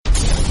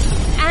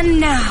And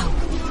now,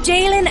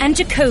 Jalen and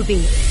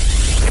Jacoby.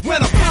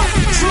 When I pop the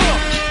trunk,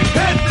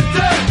 head to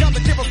death. Gotta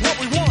give us what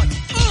we want.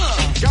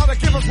 Gotta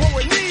give us what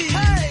we need.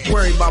 Hey.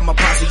 Worry about my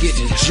posse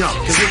getting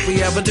jumped. Cause if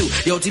we ever do,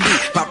 yo,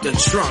 TB, pop the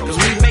trunk. Cause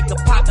we make a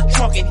pop the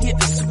trunk and hit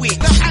the switch.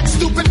 Now act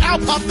stupid, I'll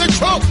pop the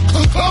trunk.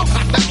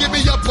 Now give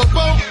me a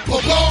ba-boom,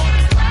 ba-boom.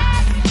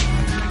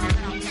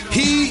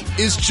 He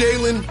is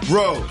Jalen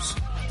Rose.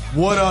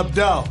 What up,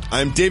 dawg?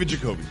 I'm David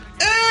Jacoby.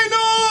 And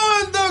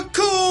on the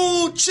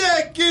cool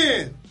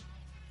check-in,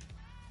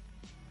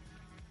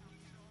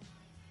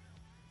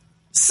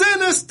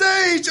 center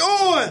stage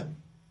on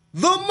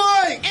the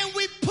mic. And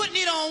we putting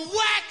it on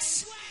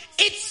wax.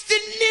 It's the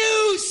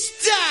new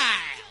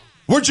style.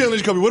 We're Jalen and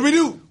Jacoby. What do we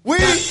do? We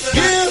give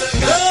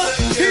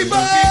the people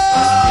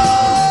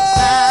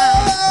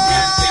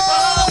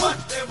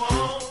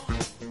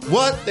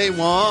what they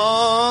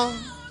want.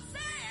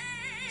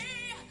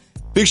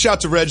 Big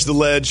shout to Reg the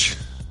Ledge.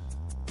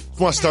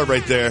 I want to start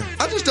right there.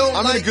 I just don't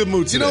I'm in a good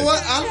mood today. You know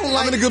what?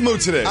 I'm in a good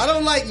mood today. I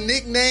don't like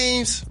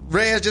nicknames.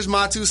 Reg, just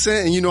my 2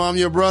 cents, and you know I'm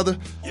your brother.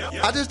 Yep.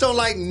 I just don't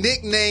like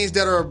nicknames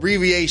that are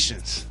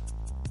abbreviations.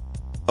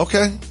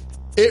 Okay.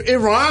 It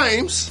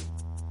rhymes,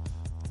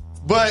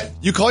 but...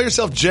 You call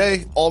yourself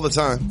Jay all the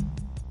time.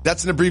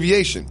 That's an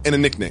abbreviation and a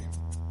nickname.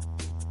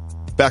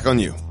 Back on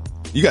you.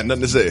 You got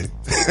nothing to say.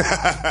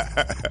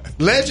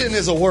 Legend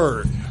is a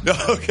word.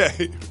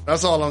 Okay.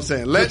 That's all I'm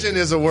saying. Legend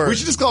is a word. We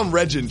should just call him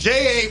Regend.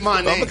 Jay ain't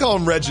my name. I'm going to call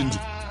him Regend.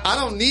 I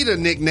don't need a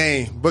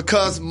nickname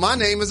because my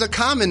name is a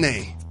common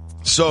name.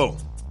 So,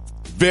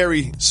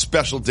 very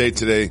special day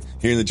today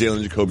here in the Jalen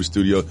and Jacoby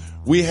studio.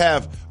 We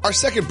have our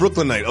second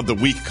Brooklyn night of the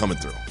week coming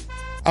through.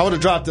 I would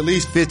have dropped at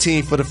least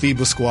 15 for the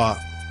FIBA squad.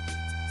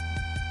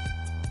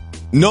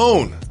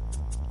 Known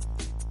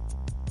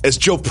as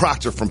Joe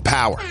Proctor from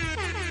Power.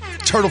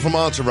 Turtle from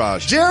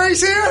Entourage.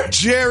 Jerry's here?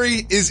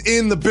 Jerry is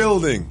in the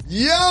building.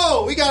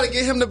 Yo, we got to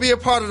get him to be a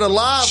part of the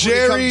live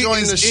Jerry when he comes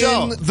join the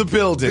show. in the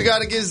building. We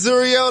got to get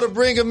Zuriel to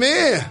bring him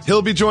in.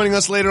 He'll be joining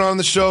us later on in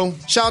the show.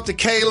 Shout out to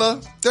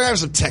Kayla. They're having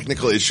some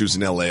technical issues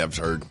in L.A., I've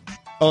heard.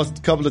 Oh, a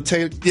couple of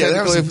they're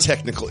having some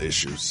technical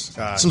issues.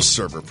 Gotcha. Some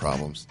server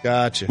problems.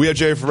 Gotcha. We have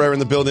Jerry Ferrara in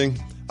the building.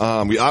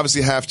 We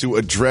obviously have to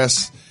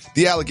address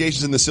the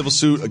allegations in the civil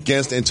suit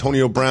against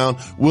Antonio Brown.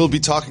 We'll be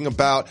talking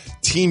about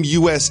Team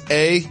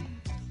USA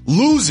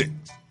losing.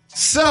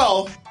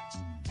 So,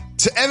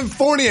 to Evan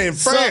Fournier in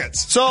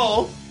France.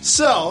 So,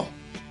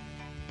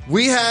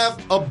 we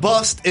have a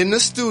bust in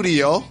the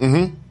studio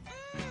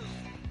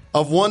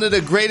of one of the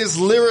greatest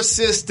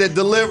lyricists that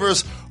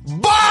delivers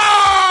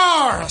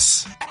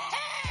bars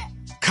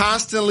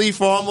constantly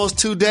for almost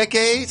 2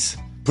 decades.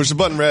 Push the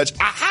button, Reg.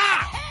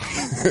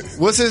 Aha!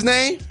 What's his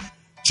name?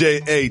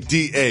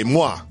 Jada,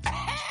 moi.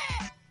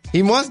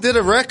 He once did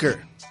a record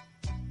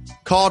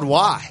called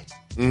Why.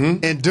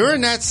 And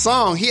during that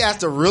song, he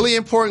asked a really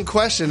important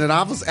question, and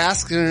I was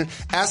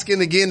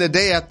asking again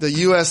today after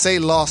USA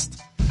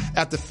lost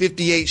after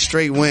 58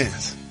 straight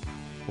wins.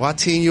 Why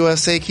Team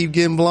USA keep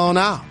getting blown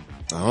out?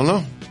 I don't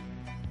know.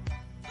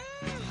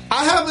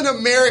 I have an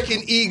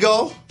American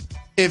ego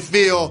and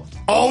feel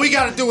all we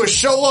got to do is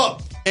show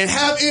up and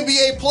have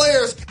NBA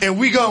players, and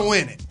we gonna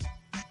win it.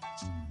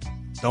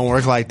 Don't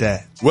work like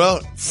that.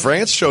 Well,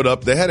 France showed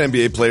up. They had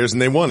NBA players,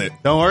 and they won it.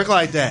 Don't work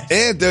like that.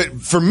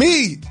 And for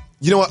me...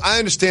 You know what? I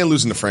understand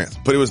losing to France,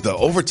 but it was the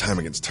overtime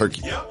against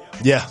Turkey.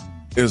 Yeah.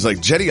 It was like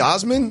Jetty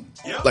Osman?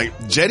 Like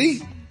Jetty?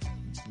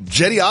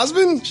 Jetty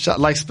Osman? Shot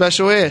like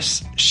Special Ed.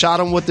 Shot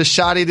him with the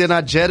shotty, then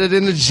I jetted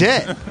in the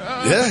jet.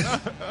 Yeah.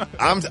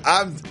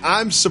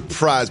 I'm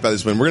surprised by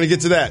this win. We're going to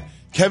get to that.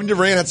 Kevin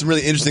Durant had some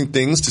really interesting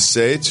things to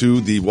say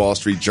to the Wall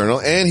Street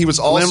Journal, and he was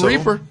also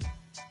Reaper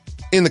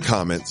in the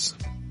comments.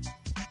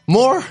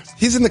 More?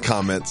 He's in the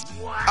comments.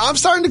 I'm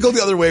starting to go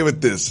the other way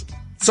with this.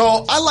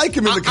 So I like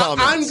him in the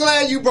comments. I'm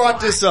glad you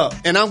brought this up,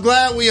 and I'm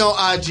glad we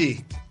on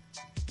IG.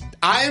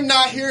 I am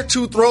not here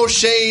to throw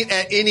shade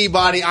at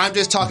anybody. I'm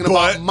just talking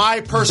about my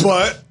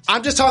personal.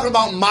 I'm just talking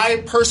about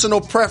my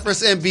personal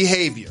preference and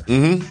behavior.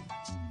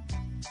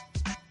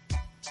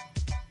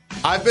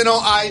 I've been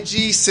on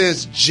IG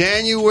since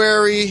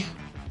January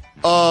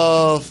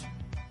of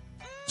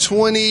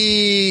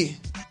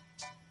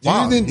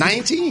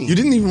 19. You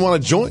didn't even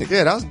want to join.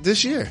 Yeah, that was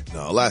this year.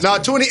 No,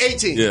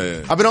 2018.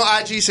 Yeah. I've been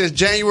on IG since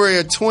January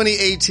of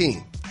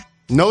 2018.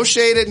 No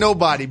shade at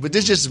nobody, but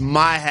this is just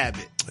my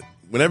habit.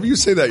 Whenever you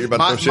say that, you're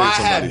about to throw shade at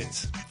somebody.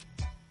 Habits.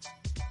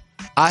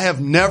 I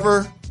have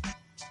never,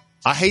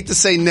 I hate to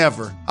say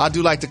never, I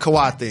do like the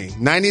Kawhi thing.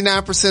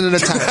 99% of the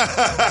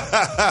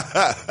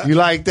time. You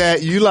like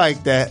that? You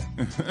like that.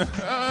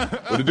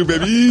 What it do,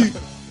 baby?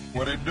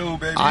 What it do,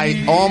 baby?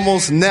 I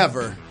almost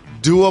never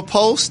do a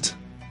post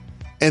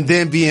and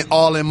then being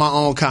all in my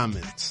own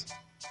comments.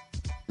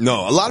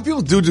 No, a lot of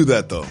people do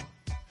that, though.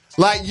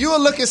 Like, you'll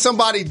look at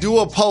somebody do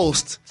a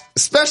post,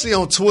 especially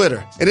on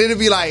Twitter, and it'll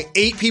be like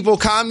 8 people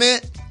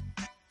comment,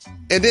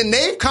 and then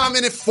they've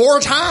commented 4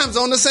 times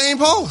on the same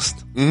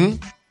post.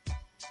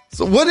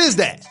 So what is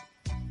that?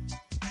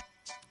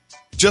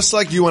 Just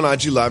like you on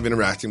IG Live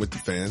interacting with the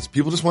fans,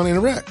 people just want to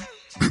interact.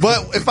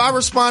 But if I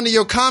respond to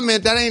your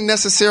comment, that ain't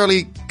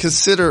necessarily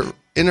considered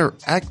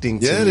interacting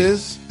to Yeah, it me.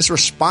 is. It's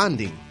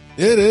responding.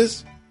 Yeah, it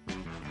is.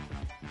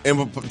 And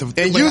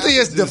usually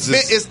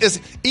it's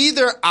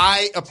either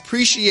I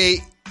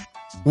appreciate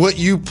what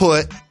you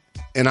put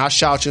and I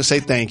shout you and say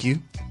thank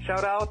you.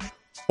 Shout out.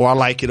 Or I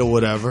like it or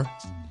whatever.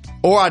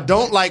 Or I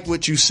don't like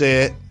what you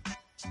said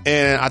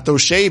and I throw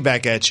shade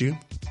back at you.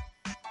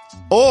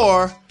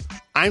 Or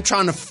I'm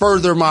trying to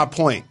further my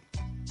point.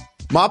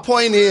 My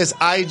point is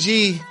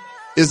IG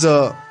is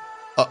a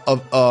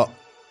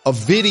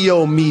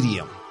video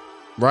medium,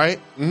 right?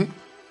 Mm-hmm.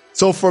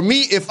 So for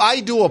me, if I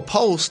do a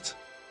post,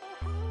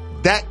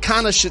 that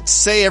kind of should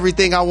say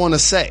everything I want to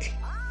say.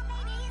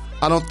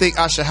 I don't think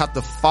I should have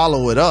to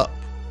follow it up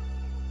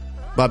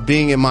by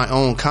being in my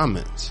own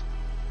comments.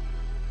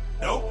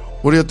 Nope.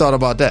 What are your thoughts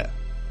about that?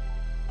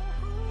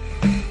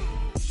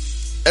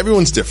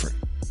 Everyone's different.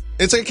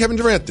 It's like a Kevin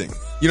Durant thing.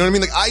 You know what I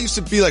mean? Like, I used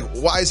to be like,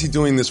 why is he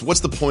doing this? What's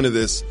the point of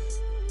this?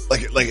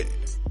 Like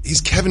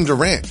he's Kevin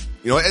Durant.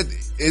 You know,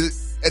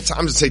 at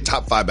times I'd say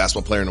top 5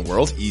 basketball player in the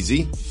world.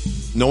 Easy.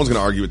 No one's going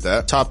to argue with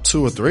that. Top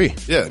 2 or 3.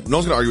 Yeah, no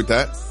one's going to argue with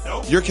that.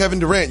 Nope. You're Kevin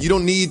Durant. You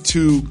don't need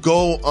to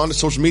go onto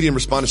social media and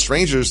respond to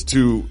strangers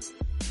to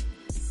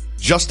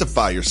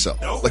justify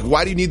yourself. Nope. Like,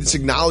 why do you need this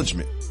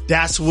acknowledgement?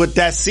 That's what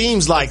that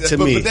seems like to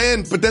me.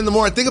 But then the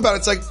more I think about it,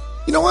 it's like,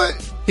 you know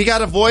what? He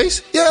got a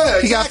voice.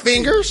 Yeah, he got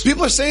fingers.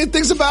 People are saying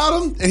things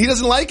about him, and he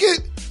doesn't like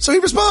it, so he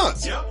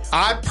responds. Yep.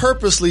 I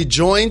purposely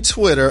joined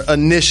Twitter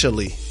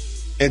initially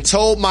and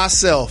told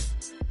myself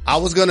I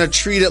was going to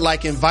treat it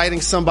like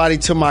inviting somebody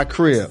to my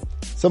crib.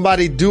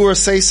 Somebody do or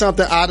say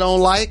something I don't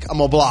like, I'm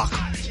going to block them.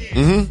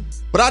 Mm-hmm.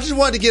 But I just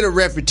wanted to get a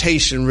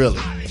reputation, really.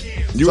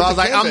 So I was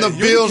like, I'm the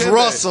Bills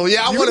Russell.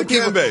 Yeah, I want to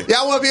people. Yeah,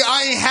 I want to be.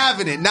 I ain't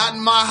having it. Not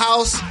in my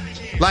house.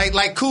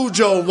 Like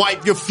Cujo,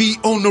 wipe your feet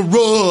on the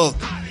rug.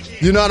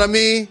 You know what I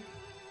mean?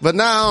 But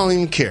now I don't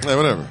even care. Yeah,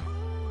 whatever.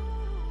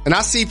 And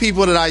I see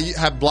people that I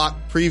have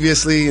blocked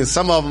previously, and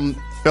some of them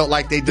felt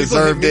like they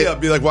deserved it.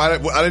 Be like, why? I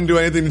didn't do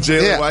anything to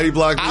Jalen. Yeah. Why did he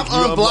block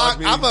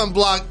me? I've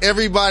unblocked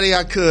everybody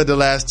I could the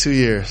last 2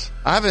 years.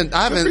 I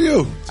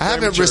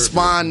haven't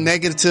responded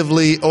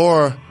negatively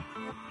or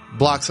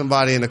blocked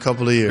somebody in a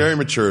couple of years. Very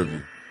mature of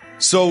you.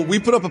 So we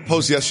put up a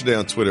post yesterday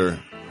on Twitter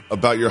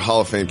about your Hall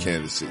of Fame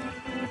candidacy.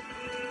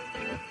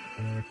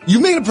 You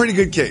made a pretty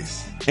good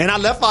case. And I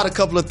left out a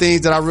couple of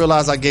things that I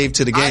realized I gave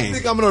to the game. I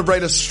think I'm going to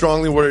write a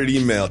strongly worded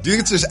email. Do you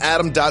think it's just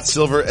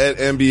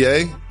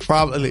adam.silver@nba?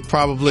 Probably.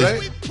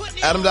 Right?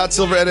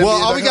 Adam.silver@nba.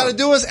 Well, all we got to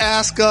do is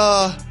ask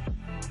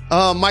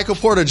Michael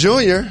Porter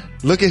Jr.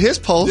 Look at his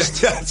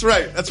post. Yeah, that's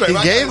right. He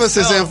gave us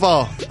his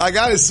info. I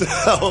got his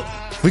cell.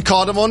 We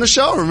called him on the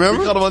show, remember?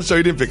 We called him on the show.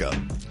 He didn't pick up.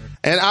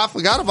 And I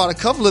forgot about a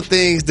couple of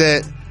things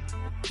that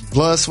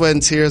blood, sweat,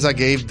 and tears I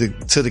gave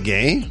to the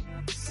game.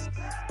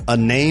 A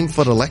name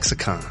for the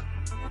lexicon.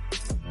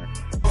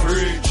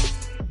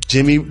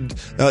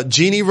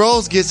 Jeannie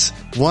Rose gets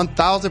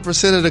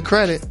 1,000% of the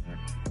credit,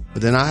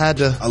 but then I had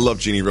to. I love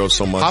Jeannie Rose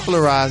so much.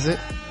 Popularize it.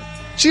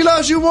 She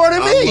loves you more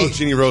than me. I love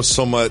Jeannie Rose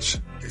so much.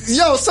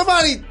 Yo,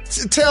 somebody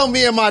tell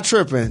me, am I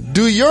tripping?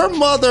 Do your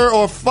mother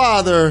or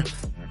father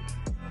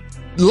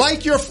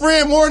like your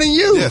friend more than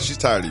you? Yeah, she's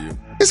tired of you.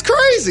 It's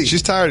crazy.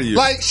 She's tired of you.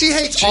 Like, she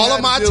hates all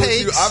of my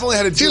takes. I've only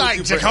had to deal with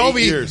you for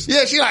Jacoby. 8 years.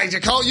 Yeah, she like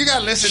Jacoby. You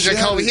gotta listen to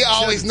Jacoby. He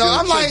always knows.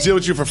 I'm like, deal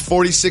with you for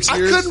 46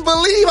 years. I couldn't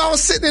believe I was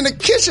sitting in the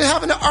kitchen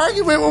having an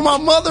argument with my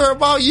mother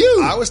about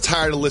you. I was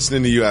tired of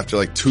listening to you after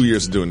like 2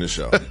 years of doing this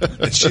show.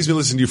 And she's been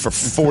listening to you for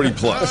 40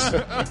 plus.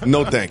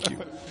 No thank you.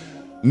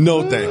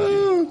 No thank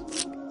you.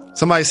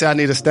 Somebody said I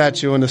need a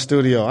statue in the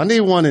studio. I need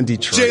one in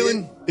Detroit.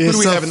 Jalen, who do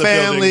we have in the building? It's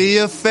a family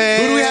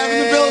affair. Who do we have in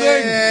the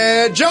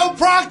building? Joe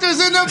Proctor's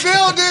in the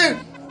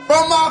building.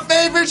 From my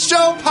favorite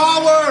show,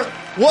 Power.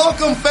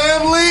 Welcome,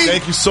 family.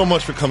 Thank you so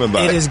much for coming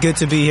by. It is good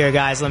to be here,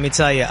 guys. Let me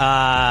tell you.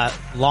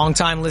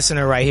 Long-time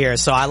listener right here.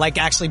 So I like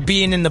actually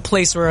being in the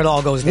place where it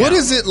all goes down. What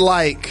is it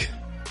like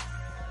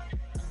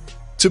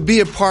to be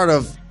a part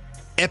of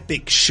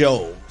epic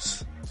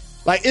shows?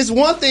 Like, it's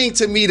one thing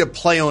to me to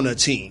play on a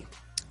team.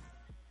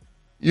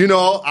 You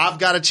know, I've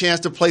got a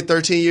chance to play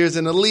 13 years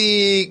in the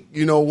league,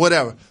 you know,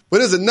 whatever.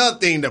 But it's another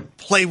thing to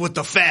play with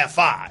the Fab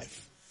Five.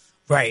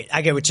 Right,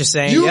 I get what you're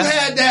saying. You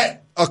had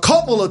that a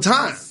couple of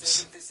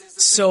times.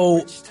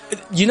 So,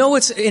 you know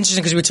what's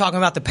interesting, because we were talking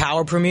about the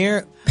Power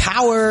premiere.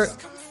 Power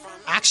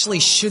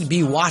actually should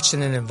be watched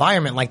in an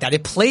environment like that.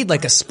 It played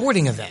like a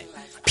sporting event.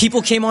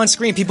 People came on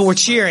screen. People were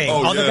cheering.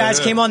 Other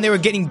guys came on. They were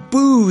getting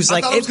boos.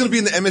 I thought it was going to be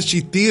in the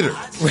MSG Theater.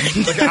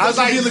 I was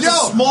like, yo, we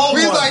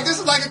was like, this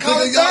is like a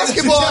college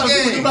basketball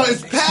game.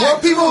 More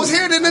people was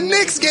here than the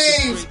Knicks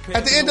game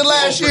at the end of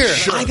last year.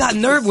 Sure. I got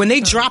nervous when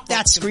they dropped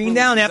that screen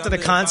down after the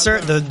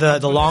concert. The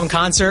long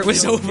concert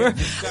was over.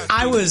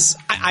 I was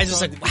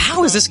just like,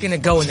 how is this going to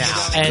go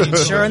now? And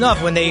sure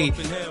enough, when they,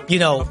 you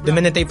know, the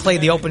minute they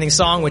played the opening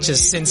song, which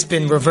has since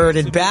been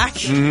reverted back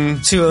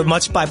to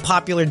much by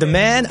popular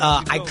demand,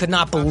 I could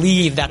not believe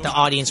believe that the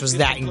audience was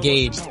that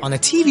engaged on a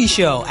TV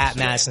show at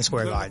Madison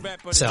Square Garden.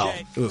 So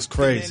It was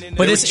crazy.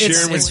 but it's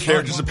cheering when fun.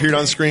 characters appeared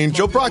on screen.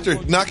 Joe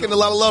Proctor not getting a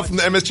lot of love from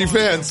the MSG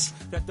fans.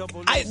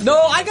 I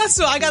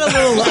got a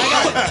little.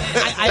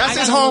 That's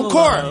his home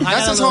court.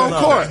 That's his home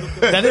court.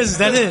 That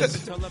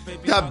is.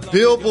 Got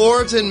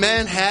billboards in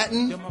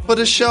Manhattan for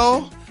the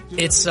show.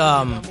 It's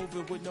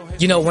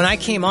when I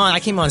came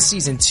on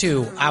season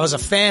 2. I was a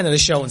fan of the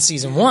show in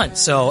season 1,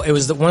 so it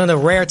was one of the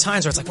rare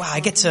times where it's like, wow, I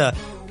get to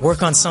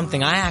work on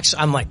something. I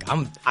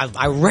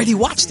already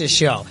watched this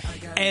show,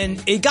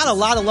 and it got a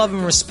lot of love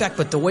and respect.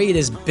 But the way it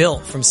is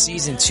built from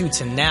season 2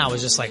 to now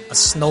is just like a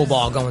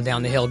snowball going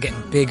down the hill,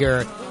 getting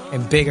bigger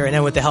and bigger, and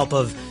then with the help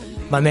of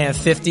my man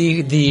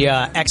 50, the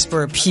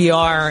expert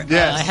PR,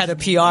 head of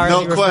PR,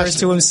 he refers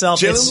to himself.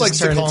 Jalen likes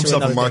to call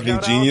himself a marketing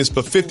genius,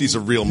 but 50's a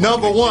real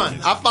marketing Number one.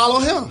 genius. I follow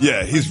him.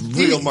 Yeah, he's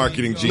real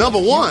marketing genius. Number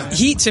one.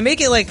 To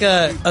make it like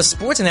a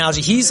sports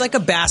analogy, he's like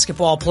a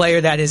basketball player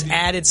that has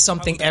added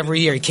something every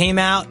year. He came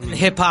out in the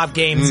hip-hop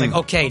game. It's like,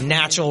 okay,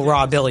 natural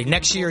raw ability.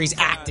 Next year, he's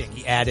acting.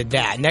 He added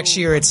that. Next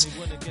year, it's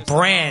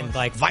brand,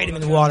 like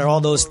vitamin water, all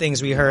those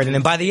things we heard. And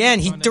then by the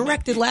end, he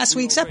directed last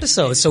week's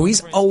episode. So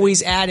he's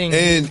always adding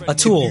a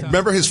tool.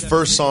 Remember his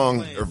first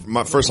song, or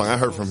my first song I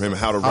heard from him,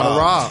 How to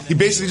Rob. He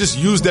basically just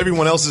used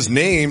everyone else's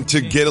name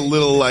to get a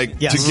little, to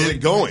get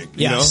it going.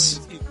 Yes.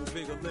 You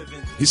know?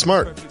 He's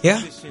smart.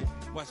 Yeah.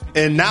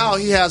 And now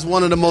he has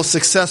one of the most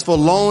successful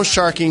loan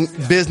sharking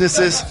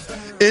businesses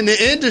in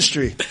the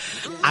industry.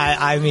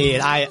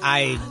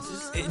 I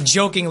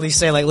jokingly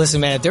say, like,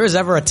 listen, man, if there was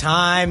ever a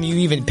time you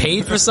even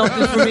paid for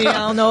something for me, I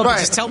don't know, but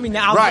just tell me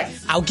now.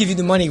 I'll give you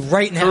the money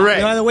right now. Correct.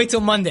 You don't have to wait till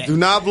Monday. Do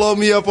not blow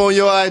me up on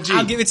your IG.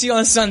 I'll give it to you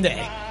on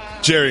Sunday.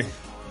 Jerry,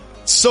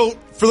 so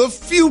for the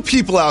few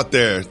people out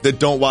there that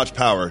don't watch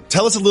Power,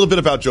 tell us a little bit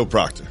about Joe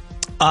Proctor.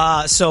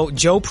 So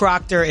Joe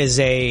Proctor is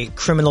a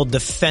criminal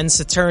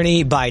defense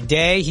attorney by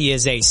day. He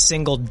is a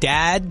single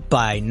dad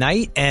by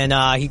night, and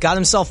he got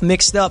himself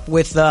mixed up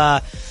with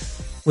a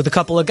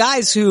couple of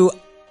guys who,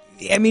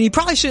 I mean, he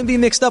probably shouldn't be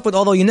mixed up with,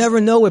 although you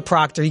never know with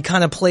Proctor. He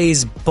kind of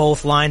plays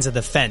both lines of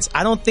the fence.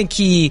 I don't think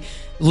he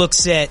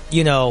looks at,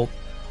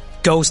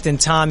 Ghost and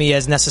Tommy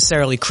as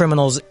necessarily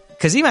criminals,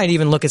 because he might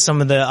even look at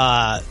some of the,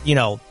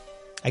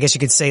 I guess you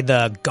could say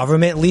the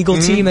government legal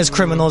team as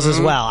criminals as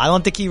well. I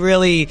don't think he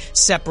really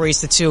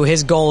separates the two.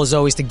 His goal is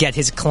always to get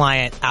his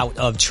client out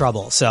of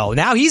trouble. So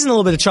now he's in a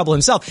little bit of trouble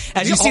himself.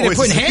 As you see, they're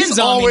putting hands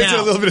on me now. He's always in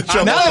a little bit of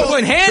trouble. Now they're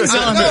putting hands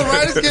on me.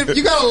 Right?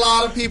 You got a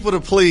lot of people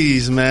to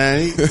please,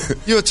 man.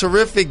 You're a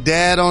terrific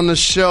dad on the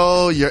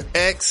show. Your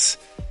ex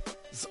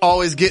is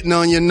always getting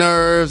on your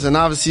nerves. And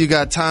obviously you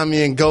got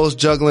Tommy and Ghost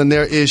juggling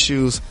their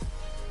issues.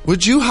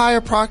 Would you hire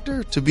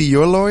Proctor to be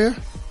your lawyer?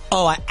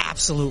 Oh, I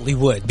absolutely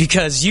would,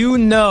 because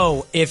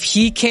if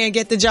he can't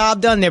get the job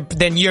done,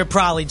 then you're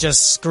probably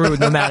just screwed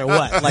no matter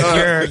what.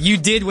 Like you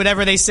did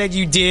whatever they said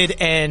you did,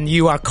 and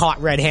you are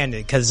caught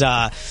red-handed. Because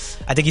I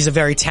think he's a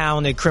very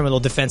talented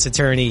criminal defense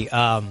attorney.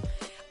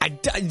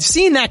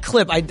 Seeing that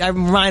clip, it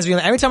reminds me,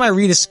 every time I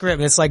read a script,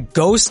 and it's like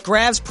Ghost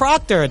grabs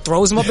Proctor and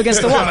throws him up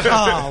against the wall. Like,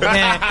 oh,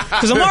 man.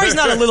 Because Amari's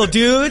not a little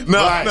dude.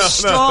 No.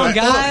 Strong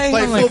guy.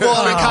 Played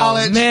football in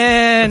college.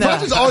 Man.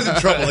 Proctor's always in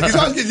trouble. Like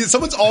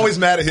someone's always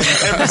mad at him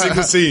in every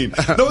single scene.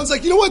 No one's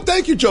like, you know what?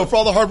 Thank you, Joe, for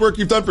all the hard work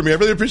you've done for me. I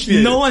really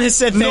appreciate it. No one has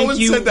said thank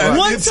you said that.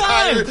 one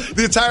time.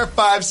 The entire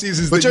 5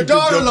 seasons. But that your you did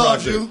daughter Joe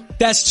loves Proctor. you.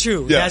 That's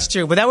true. Yeah. That's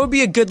true. But that would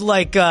be a good,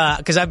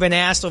 because I've been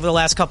asked over the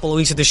last couple of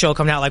weeks of the show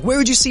coming out, like, where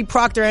would you see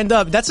Proctor end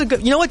up? That's a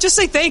good, you know what? Just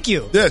say thank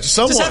you. Yeah, just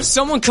someone. Just have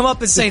someone come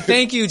up and say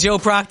thank you, Joe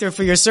Proctor,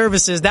 for your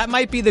services. That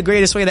might be the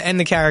greatest way to end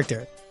the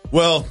character.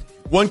 Well,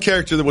 one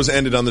character that was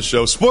ended on the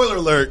show, spoiler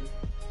alert,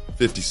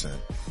 50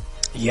 Cent.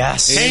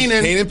 Yes.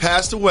 Kanan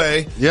passed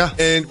away. Yeah.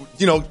 And,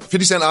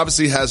 50 Cent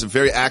obviously has a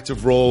very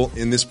active role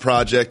in this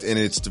project and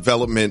its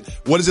development.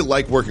 What is it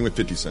like working with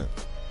 50 Cent?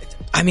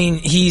 I mean,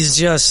 he's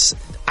just,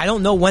 I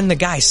don't know when the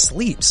guy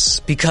sleeps,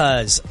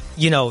 because,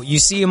 you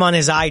see him on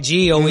his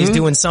IG always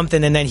doing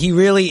something, and then he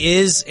really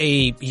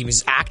he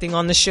was acting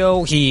on the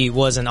show. He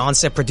was an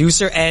on-set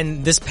producer,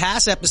 and this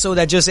past episode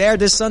that just aired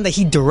this Sunday,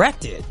 he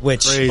directed,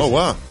 which, Oh,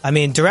 wow. I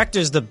mean,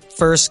 director's the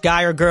first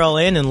guy or girl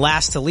in and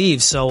last to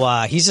leave,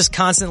 so he's just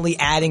constantly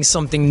adding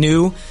something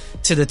new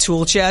to the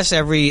tool chest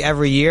every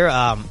year.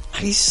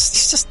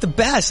 He's just the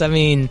best. I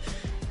mean,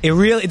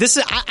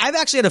 I've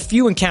actually had a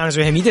few encounters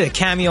with him. He did a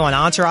cameo on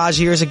Entourage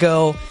years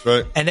ago.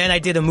 Right. And then I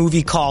did a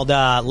movie called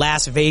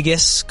Las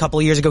Vegas a couple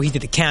of years ago. He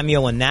did a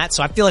cameo on that.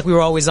 So I feel like we were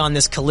always on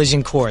this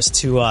collision course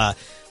to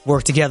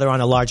work together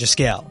on a larger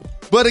scale.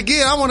 But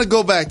again, I want to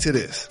go back to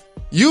this.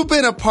 You've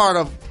been a part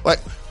of,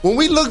 when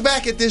we look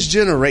back at this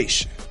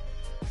generation,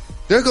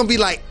 there are going to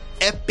be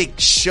epic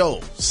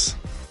shows.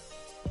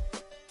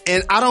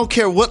 And I don't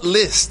care what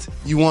list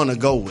you want to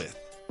go with.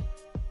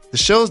 The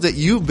shows that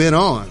you've been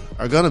on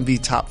are going to be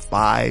top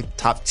 5,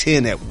 top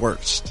 10 at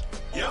worst.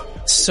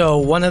 Yep. So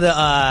one of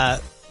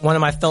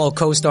my fellow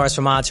co-stars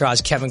from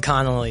Entourage, Kevin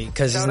Connolly,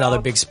 because he's another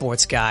big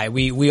sports guy.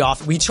 We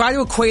try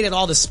to equate it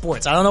all to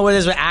sports. I don't know what it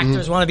is, but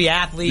actors want to be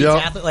athletes.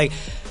 Yep.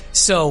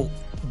 So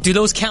do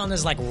those count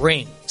as like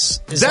rings?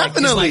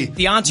 Definitely. Like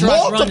the entourage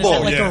run, is Multiple.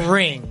 that like a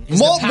ring? Is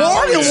More the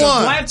power- than So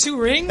one. do I have 2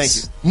 rings? Thank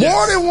you.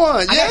 More than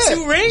one. I Yeah. got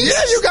 2 rings?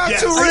 Yeah, you got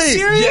 2 Are you rings.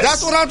 serious?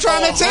 That's what I'm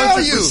trying to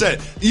tell you.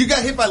 100%. You got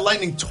hit by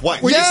lightning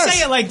twice. When Yes. you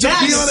say it like To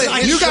that, be on a- I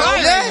You try got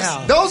right yes.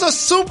 now. Those are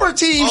super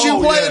teams you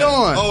Oh, played yeah.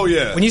 on. Oh,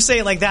 yeah. When you say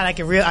it like that, I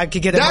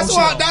could get That's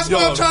emotional.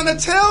 what I'm trying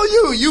to tell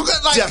you. You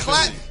got like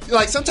Definitely.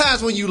 like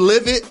sometimes when you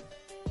live it,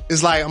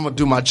 it's like I'm gonna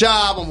do my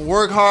job. I'm gonna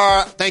work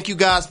hard. Thank you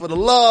guys for the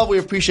love. We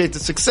appreciate the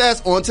success.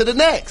 On to the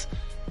next.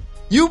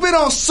 You've been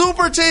on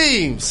super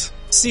teams.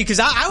 See, because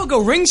I would go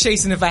ring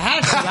chasing if I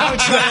had to. I would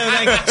try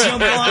to like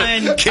jump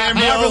on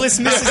Cameo. Marvelous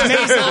Mrs.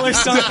 Maisel or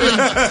something.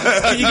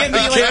 Can you get me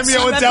like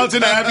Cameo in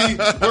Downton Abbey.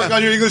 Work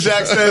on your English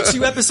accent.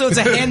 2 episodes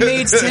of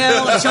Handmaid's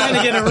Tale? I'm trying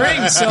to get a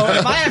ring. So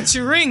if I have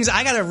 2 rings,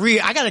 I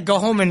gotta go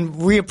home and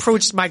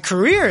reapproach my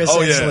career.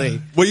 Essentially. Oh, yeah.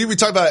 Well, we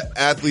talk about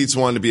athletes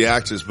wanting to be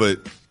actors, but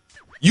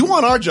you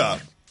want our job.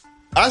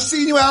 I've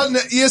seen you out in the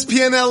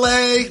ESPN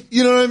LA,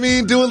 you know what I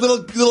mean? Doing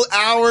little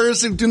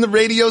hours and doing the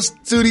radio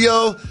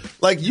studio.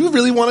 Like, you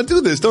really want to do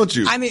this, don't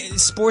you? I mean,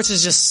 sports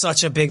is just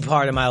such a big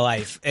part of my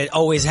life. It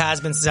always has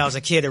been since I was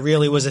a kid. It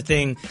really was a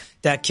thing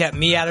that kept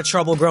me out of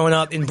trouble growing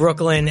up in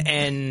Brooklyn.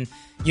 And,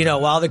 you know,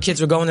 while other kids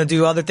were going to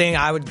do other things,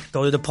 I would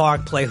go to the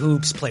park, play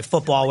hoops, play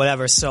football,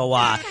 whatever. So,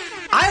 I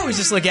always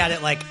just look at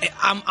it like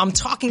I'm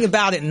talking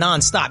about it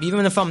nonstop.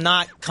 Even if I'm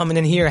not coming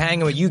in here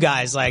hanging with you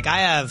guys, like I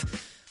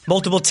have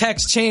multiple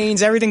text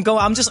chains, everything go.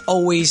 I'm just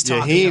always talking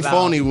about. He ain't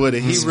phony with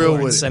it. He real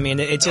with sports. it. I mean,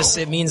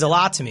 it means a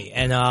lot to me.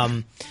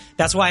 And,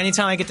 that's why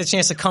anytime I get the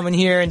chance to come in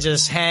here and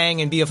just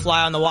hang and be a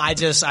fly on the wall, I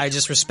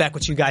just respect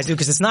what you guys do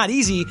because it's not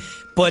easy,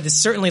 but it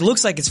certainly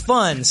looks like it's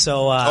fun.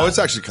 So, it's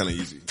actually kind of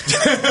easy.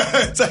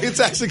 it's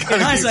actually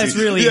kind of easy. It's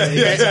really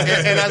easy.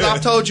 And as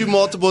I've told you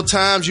multiple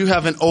times, you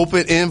have an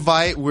open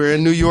invite. We're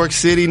in New York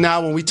City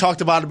now. When we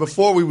talked about it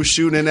before, we were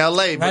shooting in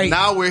LA, but Right.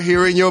 now we're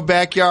here in your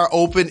backyard.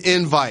 Open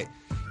invite.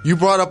 You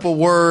brought up a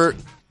word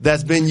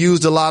that's been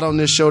used a lot on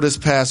this show this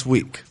past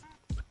week.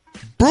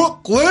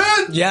 Brooklyn.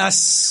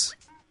 Yes.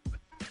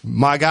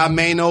 My guy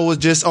Mano was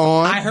just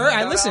on.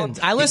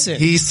 I listened.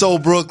 He's so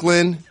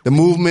Brooklyn. The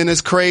movement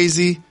is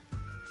crazy.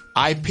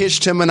 I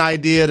pitched him an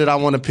idea that I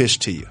want to pitch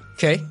to you.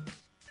 Okay.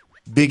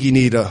 Biggie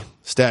need a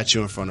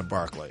statue in front of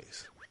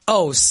Barclays.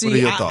 Oh, see, What are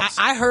your thoughts?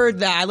 I heard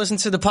that. I listened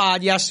to the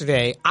pod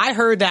yesterday. I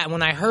heard that.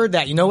 When I heard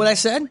that, you know what I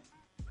said?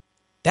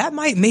 That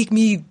might make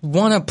me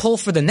want to pull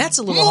for the Nets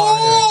a little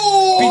harder.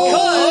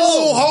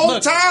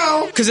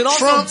 Hometown. Because it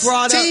also Trump's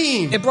brought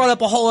team.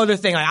 up a whole other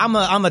thing. Like, I'm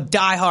a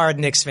diehard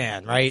Knicks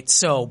fan, right?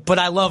 So, but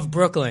I love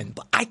Brooklyn.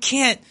 But I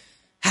can't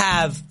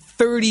have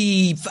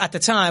 30 at the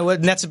time. What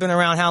Nets have been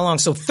around how long?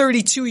 So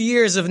 32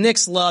 years of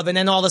Knicks love, and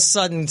then all of a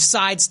sudden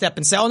sidestep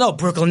and say, "Oh no,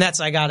 Brooklyn Nets,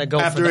 I gotta go."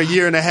 After for a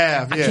year and a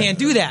half. I Yeah. can't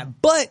do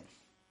that. But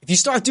if you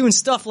start doing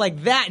stuff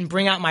like that and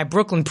bring out my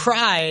Brooklyn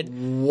pride,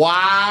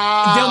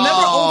 Wow. they'll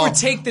never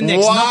overtake the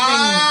Knicks. Wow.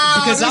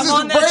 Nothing because This I'm is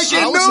on that breaking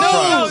shit. news.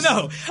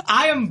 No.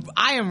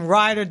 I am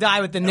ride or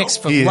die with the Knicks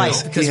for He is.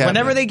 life. Because He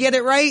whenever have they get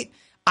it right,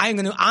 I'm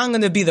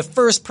gonna be the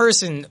first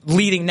person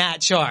leading that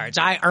charge.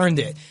 I earned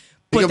it.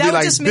 You're gonna be would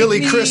like just make Billy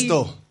me-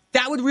 Crystal.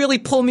 That would really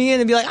pull me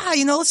in and be like,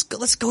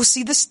 let's go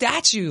see the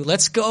statue.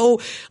 Let's go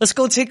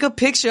take a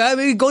picture. I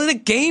mean, go to the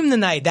game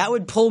tonight. That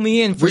would pull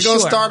me in for We're sure.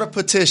 going to start a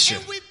petition.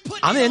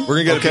 I'm in.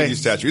 We're going to get Okay. a Biggie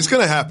statue. It's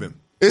going to happen.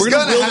 It's We're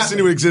going gonna to will this happen.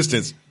 into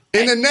existence.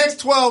 In the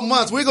next 12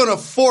 months, we're going to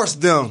force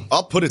them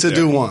I'll put it to there.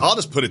 do one. I'll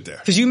just put it there.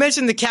 Because you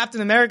mentioned the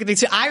Captain America thing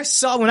too.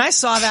 When I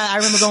saw that, I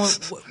remember going,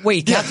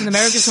 wait, Captain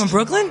America's from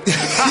Brooklyn? And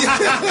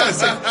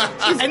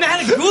I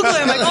had to Google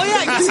it. I'm like, oh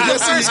yeah, I guess he's the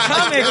first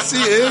comic. Yes, he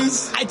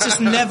is. I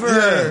just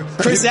never.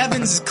 Chris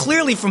Evans is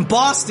clearly from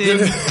Boston,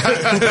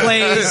 who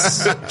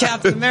plays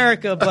Captain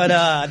America, but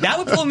that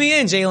would pull me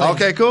in, Jalen.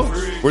 Okay, cool.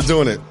 We're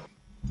doing it.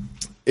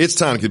 It's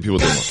time to give people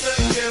what they want.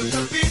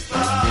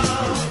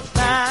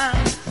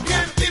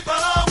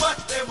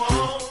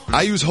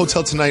 I use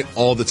Hotel Tonight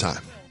all the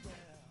time.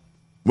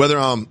 Whether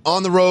I'm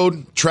on the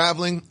road,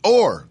 traveling,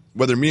 or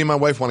whether me and my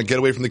wife want to get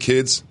away from the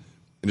kids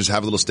and just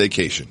have a little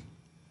staycation.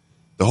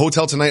 The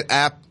Hotel Tonight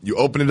app, you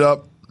open it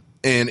up,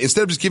 and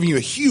instead of just giving you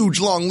a huge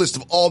long list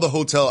of all the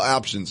hotel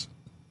options,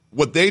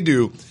 what they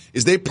do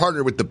is they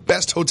partner with the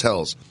best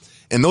hotels,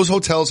 and those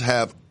hotels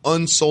have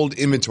unsold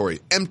inventory,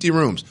 empty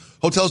rooms.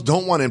 Hotels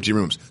don't want empty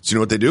rooms. So you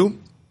know what they do?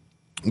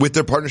 With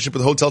their partnership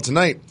with Hotel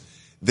Tonight,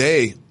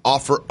 they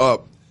offer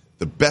up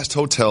the best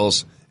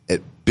hotels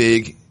at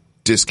big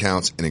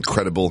discounts and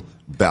incredible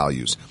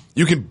values.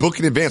 You can book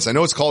in advance. I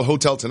know it's called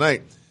Hotel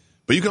Tonight,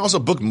 but you can also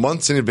book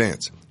months in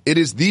advance. It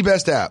is the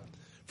best app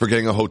for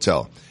getting a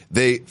hotel.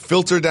 They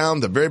filter down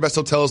the very best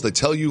hotels. They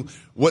tell you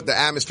what the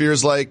atmosphere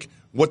is like,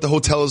 what the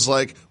hotel is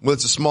like, whether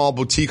it's a small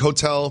boutique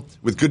hotel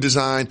with good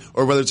design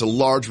or whether it's a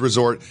large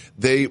resort.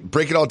 They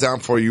break it all down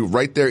for you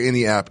right there in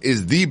the app. It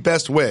is the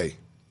best way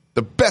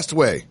to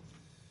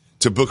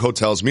book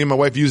hotels. Me and my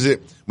wife use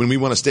it when we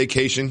want a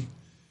staycation,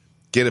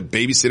 get a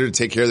babysitter to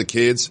take care of the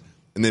kids,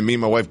 and then me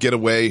and my wife get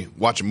away,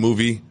 watch a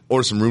movie,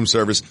 order some room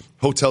service.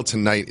 Hotel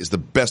Tonight is the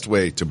best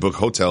way to book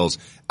hotels.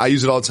 I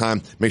use it all the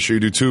time. Make sure you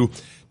do too.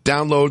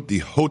 Download the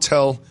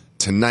Hotel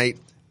Tonight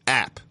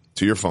app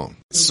to your phone.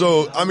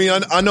 So, I mean,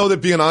 I know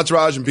that being on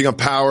Entourage and being on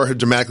Power have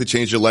dramatically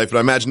changed your life, but I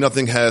imagine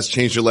nothing has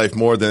changed your life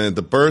more than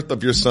the birth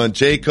of your son,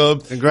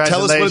 Jacob. Congratulations.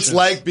 Tell us what it's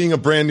like being a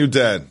brand new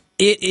dad.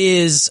 It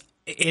is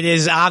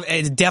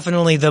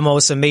definitely the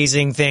most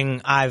amazing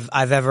thing I've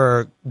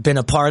ever been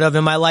a part of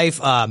in my life.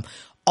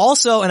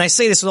 Also, and I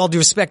say this with all due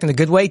respect in a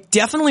good way,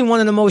 definitely one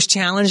of the most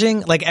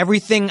challenging. Like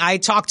everything, I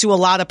talked to a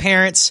lot of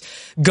parents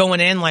going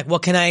in, like,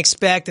 what can I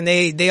expect? And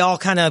they all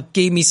kind of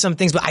gave me some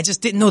things, but I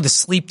just didn't know the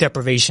sleep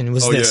deprivation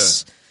was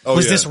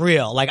this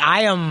real? Like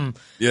I am,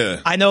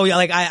 I know,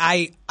 like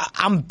I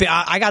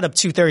got up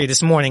 2:30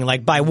 this morning.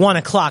 Like by 1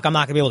 o'clock, I'm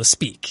not gonna be able to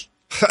speak.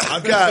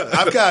 I've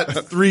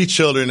got 3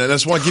 children, and I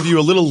just want to give you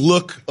a little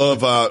look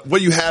of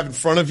what you have in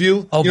front of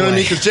you. Oh, you know what I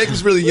mean? Because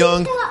Jacob's really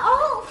young.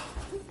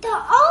 The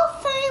whole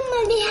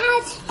family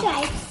has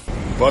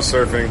stripes. Bus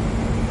surfing.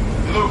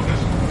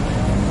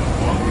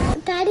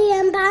 Daddy,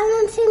 I'm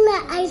balancing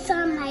the ice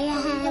on my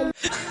head.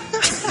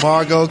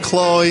 Margot,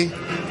 Chloe.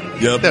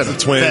 Yep, They're the the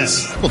twins.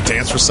 best. Little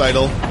dance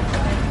recital.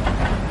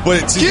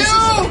 But see,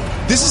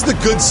 this is the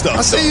good stuff.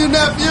 I see you,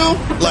 nephew.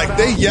 Like,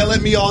 they yell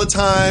at me all the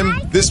time.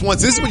 This is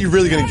what you're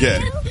really going to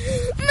get.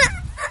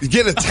 You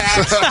get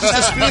attacked.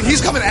 Like he's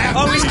coming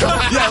after me.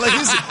 Yeah,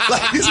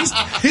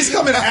 he's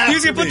coming after me.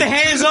 He's gonna put the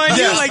hands on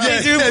you like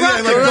they do.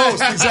 Like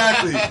Ghost.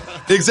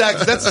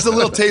 Exactly. That's just a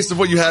little taste of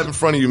what you have in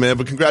front of you, man.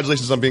 But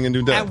congratulations on being a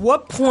new dad. At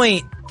what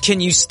point can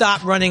you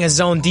stop running a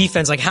zone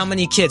defense? Like how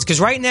many kids? Because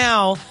right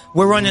now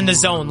we're running the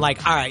zone.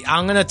 Like, all right,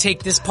 I'm gonna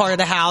take this part of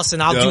the house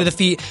and I'll do the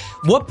feet.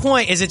 What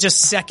point is it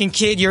just second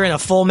kid? You're in a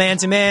full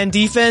man-to-man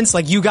defense.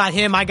 Like you got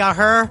him, I got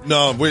her.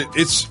 No,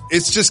 it's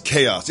just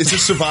chaos. It's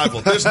just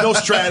survival. There's no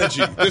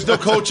strategy. There's no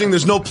coaching.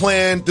 There's no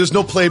plan. There's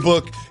no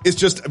playbook. It's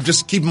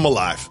just keep them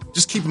alive.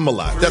 Just keep them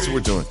alive. That's what we're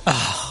doing.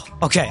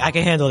 Okay, I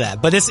can handle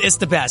that. But it's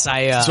the best.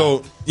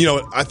 So,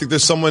 I think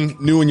there's someone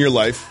new in your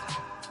life,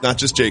 not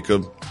just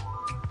Jacob,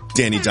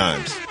 Danny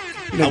Dimes.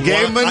 Gave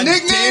him a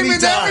nickname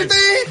and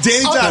everything.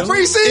 Danny Dimes.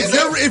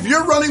 Preseason. If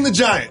you're running the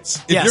Giants,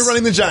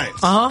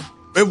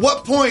 at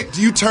what point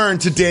do you turn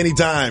to Danny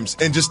Dimes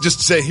and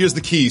just say, here's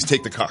the keys,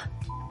 take the car?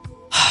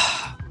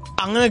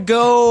 I'm gonna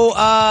go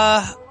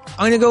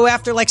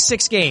after like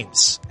 6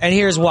 games. And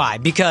here's why.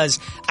 Because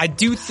I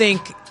do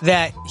think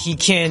that he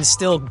can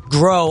still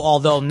grow,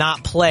 although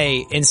not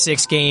play in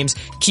 6 games.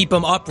 Keep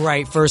him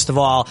upright, first of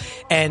all.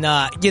 And,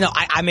 I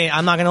mean,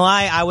 I'm not gonna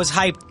lie, I was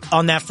hyped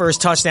on that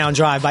first touchdown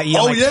drive by Eli.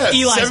 Oh, yeah.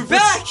 Eli's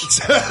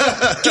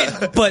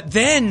back! But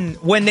then,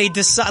 when they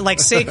decide, like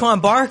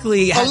Saquon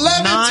Barkley had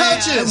 11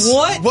 touches!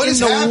 What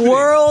is in the happening?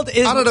 World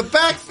is out of the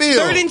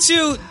backfield? 3rd and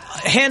 2.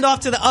 Hand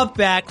off to the up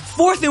back.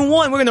 4th and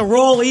 1, we're going to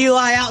roll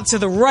Eli out to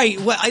the right.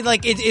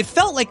 It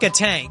felt like a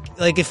tank.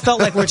 Like, it felt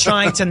like we're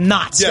trying to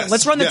not.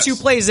 Let's run the 2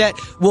 plays that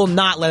will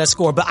not let us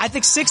score. But I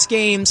think 6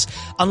 games,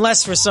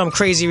 unless for some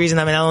crazy reason,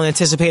 I don't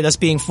anticipate us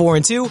being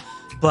 4-2,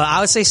 but I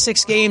would say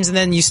 6 games, and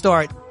then you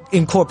start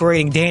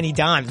incorporating Danny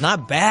Dimes.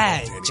 Not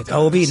bad,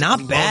 Jacoby.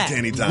 Not bad.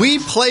 Danny Dimes. We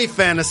play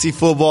fantasy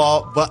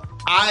football, but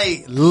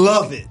I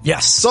love it.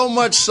 Yes. So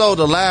much so,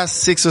 the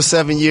last 6 or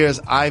 7 years,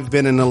 I've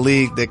been in a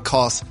league that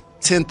costs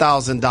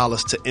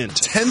 $10,000 to enter.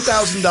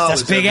 $10,000.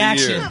 That's big every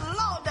action. year.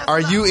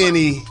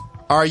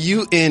 Are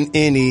you in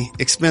any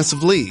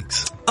expensive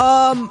leagues?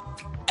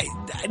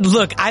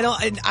 Look,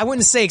 I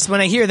wouldn't say, 'cause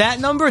when I hear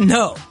that number,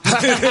 no.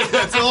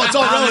 it's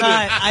all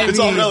relative. It's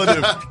all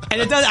relative.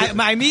 And it does.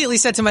 I immediately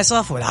said to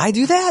myself, would I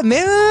do that?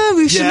 Man,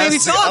 we should maybe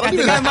talk. I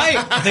think I might.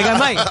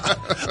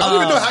 I don't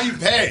even know how you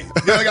pay.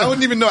 I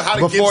wouldn't even know how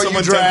to give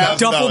someone $10,000.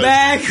 Duffel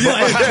bag.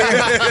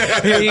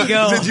 Here you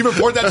go. Did you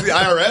report that to the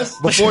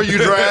IRS? Before you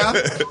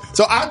draft?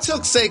 So I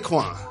took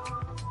Saquon,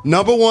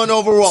 number 1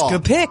 overall.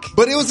 Good pick.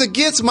 But it was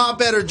against my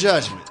better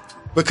judgment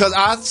because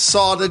I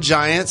saw the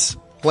Giants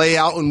play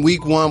out in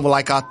week 1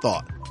 like I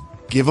thought.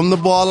 Give them the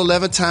ball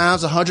 11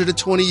 times,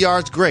 120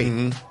 yards, great.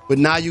 Mm-hmm. But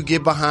now you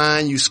get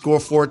behind, you score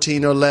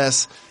 14 or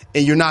less,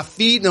 and you're not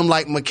feeding them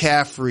like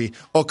McCaffrey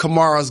or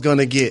Kamara's going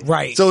to get.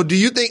 Right. So do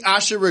you think I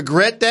should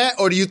regret that,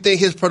 or do you think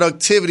his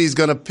productivity is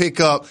going to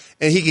pick up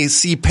and he can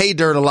see pay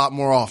dirt a lot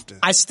more often?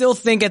 I still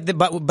think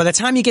but by the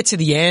time you get to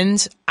the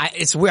end,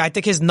 it's weird. I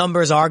think his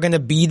numbers are going to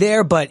be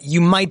there, but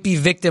you might be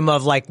victim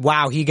of like,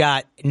 wow, he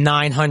got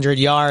 900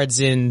 yards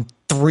in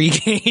 3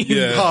 games.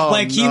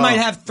 Yeah. He might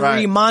have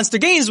 3 monster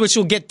games, which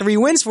will get 3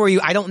 wins for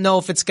you. I don't know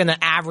if it's going to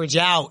average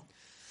out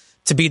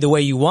to be the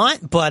way you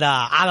want, but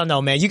I don't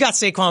know, man. You got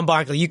Saquon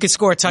Barkley. You could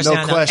score a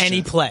touchdown on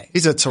any play.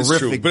 He's a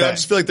terrific But I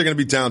just feel like they're going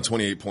to be down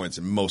 28 points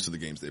in most of the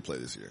games they play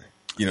this year.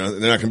 They're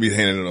not going to be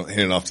handing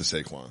it off to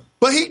Saquon.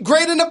 But he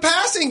great in the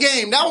passing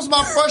game. That was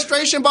my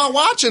frustration by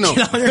watching him.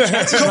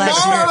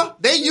 Kamara,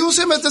 they use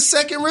him as the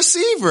second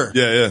receiver.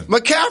 Yeah.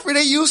 McCaffrey,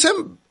 they use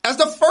him as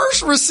the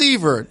first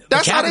receiver.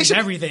 That's how they should.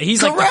 Everything.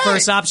 He's like the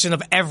first option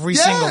of every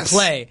single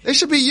play. They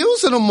should be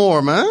using him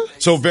more, man.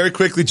 So very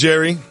quickly,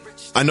 Jerry,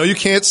 I know you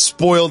can't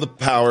spoil the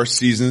Power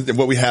season and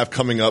what we have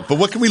coming up, but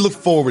what can we look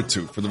forward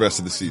to for the rest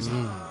of the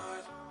season?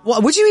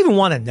 Well, would you even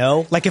want to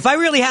know? Like, if I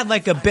really had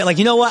like a bit, like,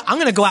 you know what? I'm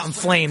going to go out in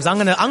flames. I'm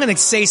going to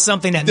say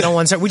something that no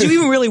one's heard. Would you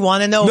even really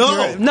want to know? No,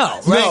 right?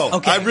 No,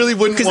 okay. I really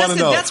wouldn't want to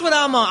know. That's what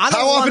I'm on. I don't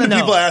How often do know.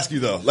 people ask you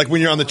though? Like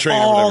when you're on the train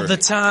or all whatever?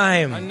 the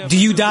time. Do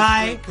you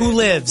die? Who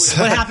lives?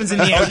 What happens in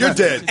the end? Oh, you're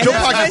dead. And Joe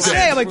that's what I Buck's say.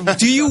 dead. I'm like,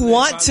 do you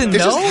want to know?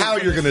 It's just how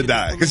you're going to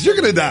die. Because you're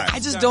going to die. I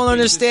just don't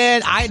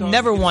understand. I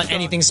never want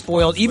anything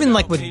spoiled. Even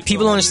like with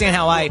people don't understand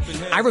how I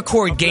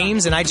record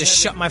games and I just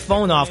shut my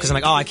phone off because I'm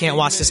like, oh, I can't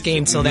watch this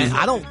game till then.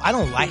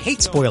 I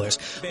hate spoilers.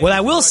 What I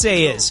will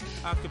say is,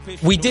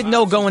 we did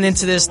know going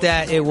into this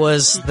that it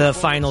was the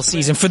final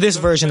season for this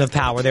version of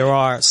Power. There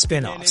are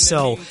spin-offs.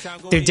 So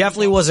there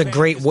definitely was a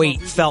great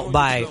weight felt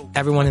by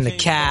everyone in the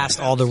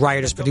cast, all the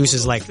writers,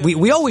 producers. Like,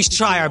 we always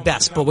try our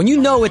best, but when you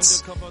know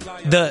it's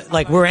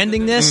we're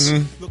ending this,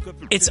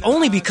 it's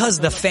only because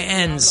the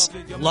fans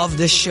love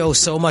this show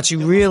so much.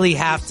 You really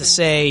have to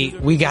say,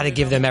 we got to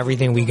give them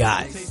everything we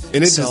got. And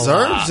it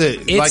deserves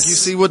it. Like you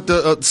see with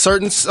the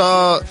certain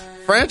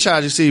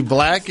franchise, you see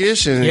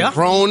Blackish and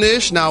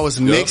Grownish. Now it's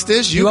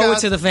Mixedish. You owe it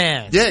to the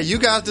fans. Yeah, you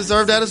guys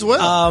deserve that as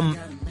well.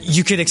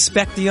 You could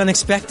expect the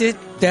unexpected,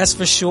 that's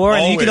for sure.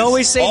 And you could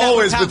always say that.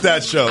 Always with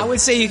that show. I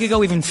would say you could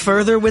go even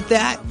further with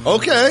that.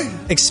 Okay.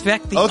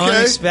 Expect the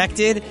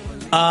unexpected.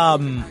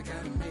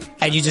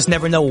 And you just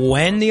never know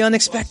when the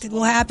unexpected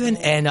will happen.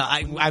 And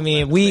I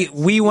mean,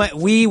 we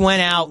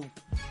went out.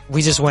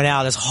 We just went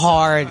out as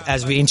hard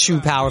as in true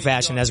Power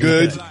fashion as we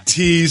could. Good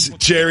tease,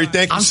 Jerry.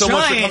 Thank you so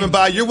much for coming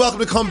by. You're welcome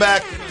to come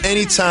back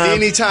anytime.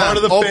 Anytime. Part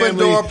of the Open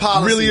family. door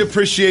policy. Really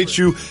appreciate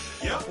you.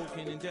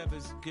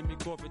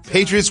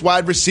 Patriots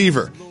wide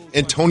receiver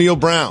Antonio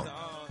Brown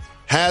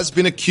has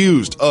been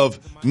accused of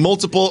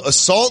multiple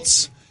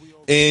assaults.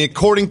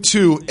 According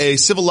to a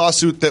civil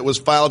lawsuit that was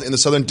filed in the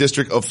Southern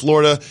District of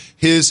Florida,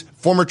 his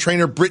former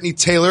trainer, Brittany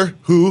Taylor,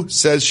 who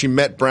says she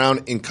met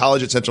Brown in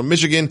college at Central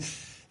Michigan,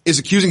 is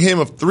accusing him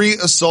of 3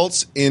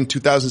 assaults in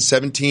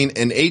 2017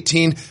 and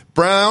 18.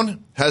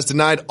 Brown has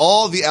denied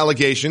all the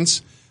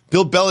allegations.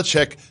 Bill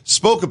Belichick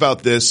spoke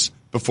about this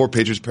before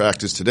Patriots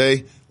practice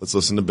today. Let's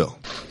listen to Bill.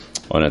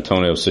 On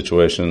Antonio's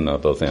situation,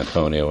 both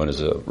Antonio and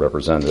his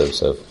representatives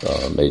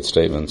have made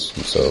statements,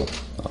 and so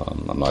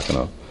I'm not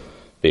going to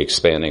be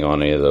expanding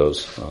on any of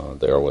those.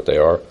 They are what they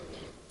are.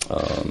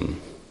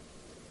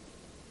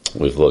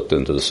 We've looked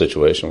into the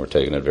situation. We're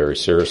taking it very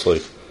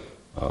seriously,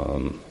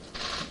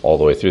 all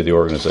the way through the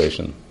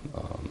organization.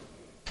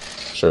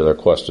 Sure, there are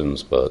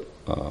questions, but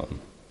I'm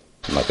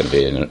not going to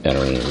be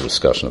entering into a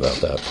discussion about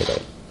that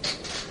today.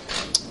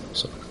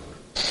 So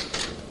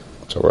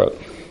we're at.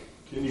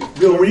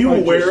 Bill, were you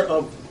aware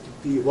of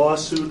the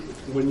lawsuit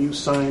when you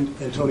signed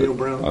Antonio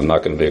Brown? I'm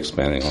not going to be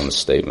expanding on the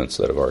statements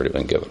that have already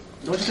been given.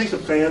 Don't you think the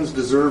fans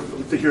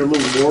deserve to hear a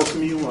little more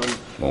from you on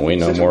when we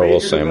know more, we'll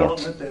say more.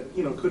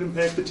 That could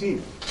impact the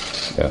team?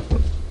 Yeah,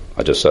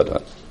 I just said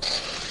that.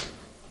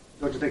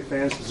 Don't you think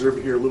fans deserve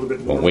to hear a little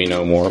bit more? When we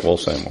know more, we'll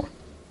say more.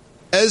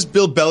 As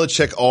Bill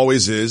Belichick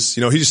always is,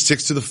 he just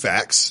sticks to the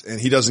facts and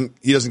he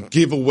doesn't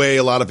give away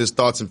a lot of his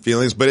thoughts and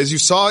feelings. But as you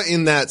saw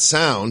in that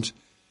sound,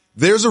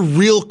 there's a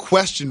real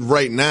question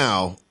right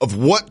now of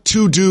what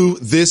to do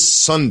this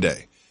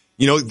Sunday.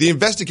 The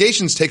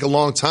investigations take a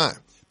long time.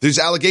 These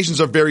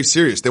allegations are very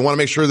serious. They want to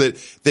make sure that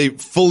they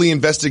fully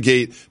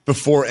investigate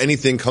before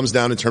anything comes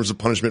down in terms of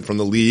punishment from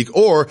the league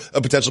or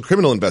a potential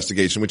criminal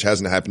investigation, which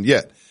hasn't happened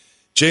yet.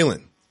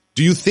 Jalen,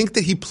 do you think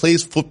that he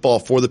plays football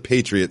for the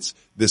Patriots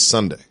this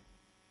Sunday?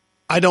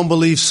 I don't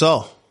believe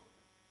so.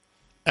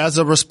 As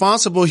a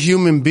responsible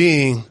human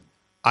being,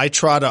 I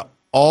try to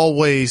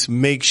always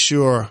make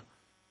sure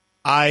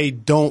I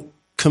don't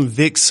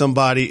convict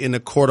somebody in a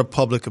court of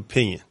public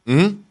opinion.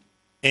 Mm-hmm.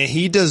 And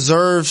he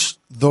deserves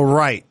the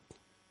right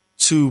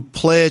to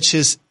pledge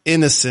his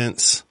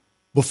innocence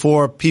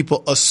before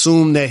people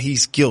assume that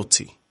he's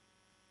guilty.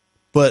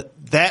 But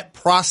that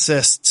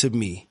process to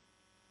me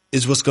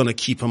is what's going to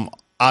keep him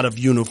out of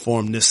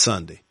uniform this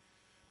Sunday.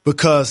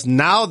 Because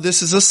now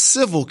this is a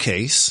civil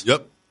case.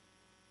 Yep.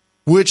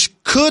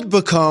 Which could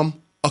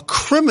become a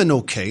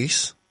criminal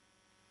case,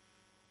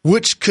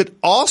 which could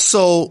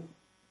also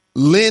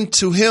lend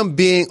to him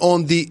being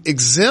on the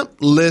exempt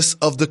list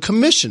of the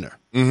commissioner.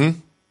 Mm-hmm.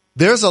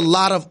 There's a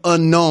lot of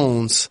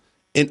unknowns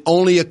in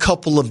only a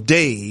couple of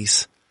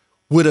days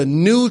with a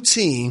new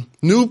team,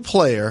 new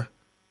player,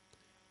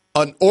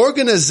 an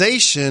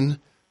organization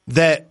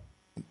that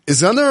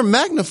is under a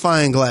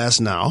magnifying glass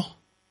now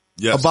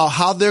about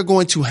how they're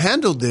going to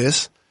handle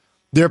this.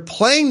 They're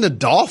playing the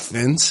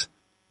Dolphins.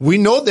 We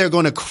know they're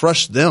going to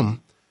crush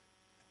them.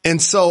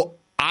 And so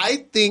I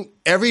think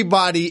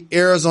everybody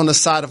errs on the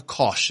side of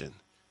caution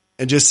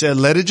and just said,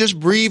 let it just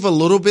breathe a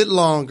little bit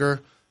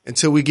longer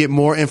until we get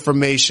more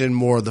information,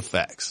 more of the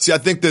facts. See, I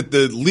think that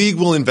the league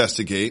will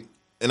investigate,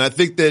 and I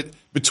think that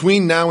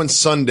between now and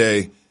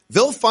Sunday,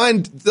 they'll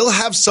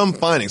have some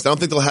findings. I don't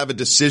think they'll have a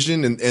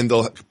decision and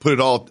they'll put it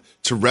all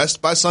to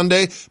rest by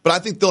Sunday, but I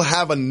think they'll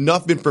have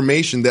enough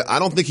information that I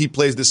don't think he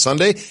plays this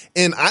Sunday,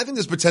 and I think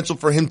there's potential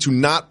for him to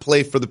not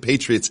play for the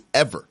Patriots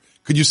ever.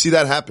 Could you see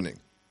that happening?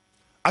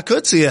 I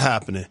could see it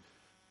happening.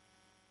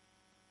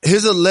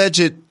 his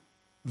alleged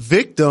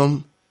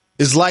victim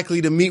is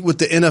likely to meet with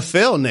the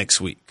NFL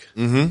next week.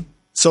 Mm-hmm.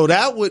 So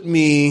that would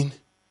mean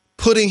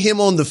putting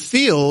him on the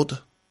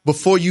field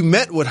before you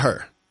met with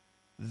her.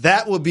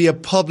 That would be a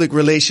public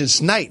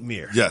relations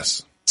nightmare.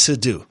 Yes. To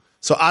do.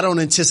 So I don't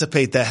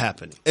anticipate that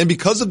happening. And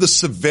because of the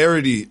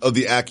severity of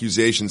the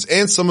accusations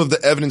and some of the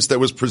evidence that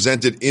was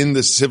presented in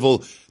the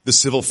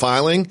civil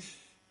filing,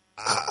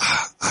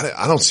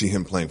 I don't see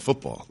him playing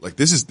football. Like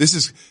this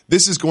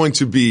is going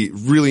to be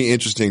really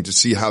interesting to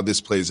see how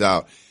this plays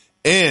out.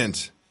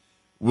 And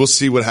we'll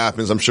see what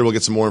happens. I'm sure we'll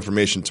get some more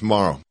information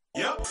tomorrow.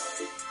 Yep.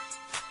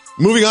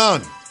 Moving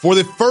on. For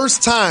the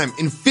first time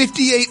in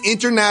 58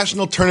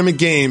 international tournament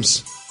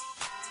games,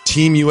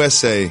 Team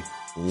USA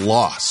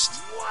lost.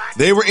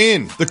 They were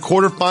in the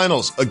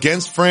quarterfinals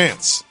against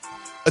France,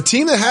 a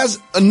team that has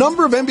a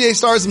number of NBA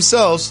stars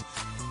themselves,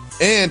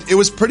 and it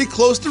was pretty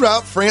close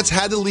throughout. France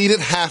had the lead at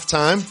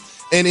halftime,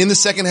 and in the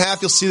second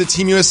half, you'll see the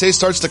Team USA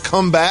starts to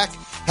come back,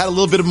 had a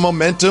little bit of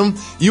momentum.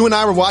 You and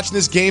I were watching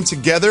this game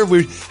together.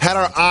 We had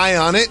our eye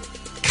on it.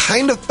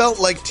 Kind of felt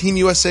like Team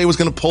USA was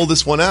going to pull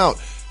this one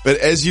out, but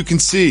as you can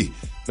see,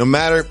 no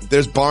matter,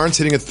 there's Barnes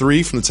hitting a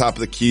 3 from the top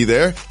of the key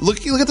there.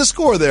 Look at the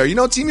score there. You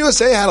know, Team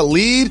USA had a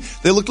lead.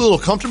 They looked a little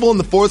comfortable in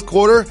the fourth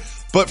quarter,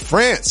 but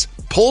France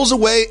pulls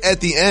away at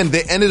the end.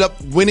 They ended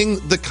up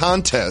winning the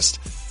contest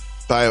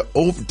by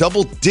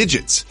double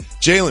digits.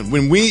 Jalen,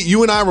 when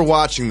you and I were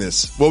watching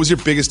this, what was your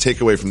biggest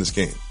takeaway from this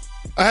game?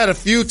 I had a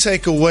few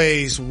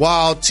takeaways.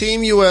 While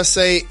Team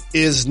USA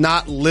is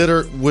not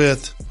littered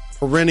with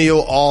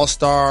perennial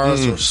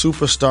all-stars or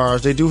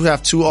superstars, they do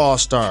have 2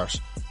 all-stars.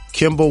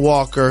 Kemba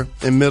Walker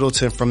and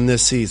Middleton from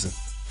this season.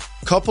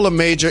 Couple of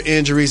major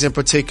injuries in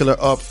particular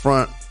up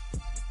front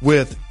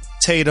with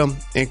Tatum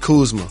and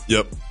Kuzma.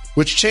 Yep.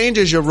 Which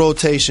changes your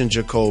rotation,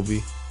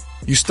 Jacoby.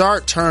 You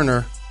start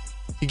Turner,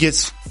 he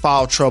gets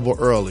foul trouble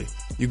early.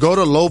 You go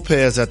to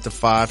Lopez at the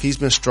 5, he's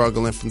been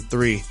struggling from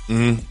 3.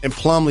 And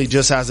Plumlee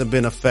just hasn't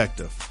been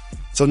effective.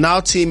 So now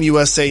Team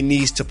USA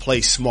needs to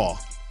play small.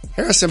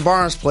 Harrison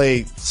Barnes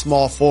played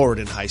small forward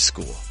in high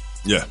school.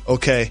 Yeah.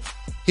 Okay.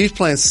 He's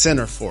playing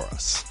center for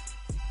us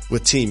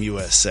with Team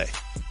USA.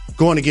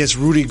 Going against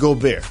Rudy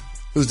Gobert,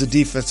 who's the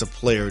defensive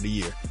player of the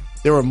year.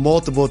 There were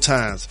multiple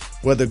times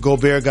whether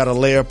Gobert got a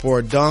layup or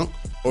a dunk,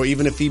 or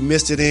even if he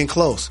missed it in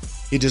close,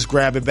 he just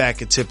grab it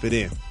back and tip it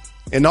in.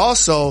 And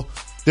also,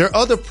 there are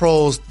other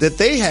pros that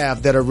they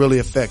have that are really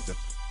effective.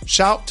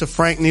 Shout to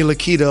Frank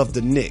Ntilikina of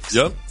the Knicks,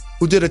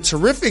 who did a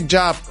terrific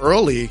job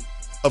early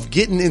of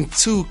getting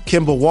into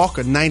Kemba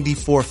Walker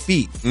 94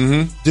 feet,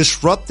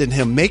 disrupting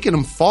him, making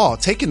him fall,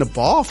 taking the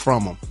ball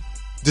from him,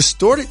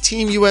 distorted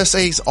Team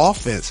USA's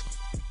offense.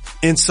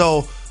 And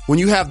so when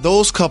you have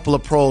those couple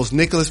of pros,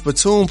 Nicholas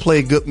Batum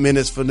played good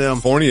minutes for them.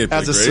 Fournier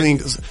played as a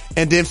swing,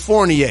 and then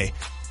Fournier,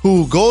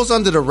 who goes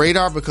under the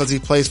radar because he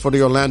plays for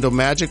the Orlando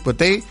Magic, but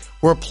they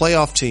were a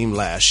playoff team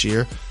last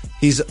year.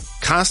 He's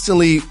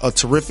constantly a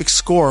terrific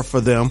scorer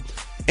for them,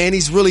 and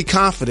he's really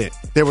confident.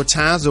 There were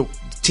times that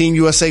Team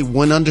USA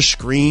went under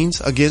screens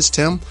against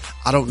him.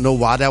 I don't know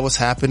why that was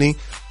happening.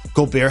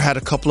 Gobert had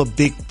a couple of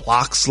big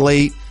blocks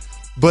late.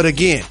 But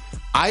again,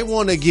 I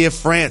want to give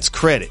France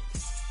credit.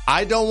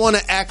 I don't want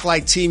to act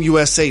like Team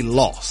USA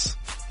lost.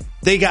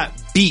 They got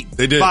beat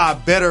by a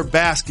better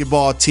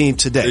basketball team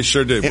today. They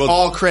sure did. And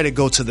all credit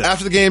go to them.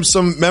 After the game,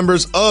 some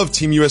members of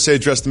Team USA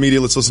addressed the media.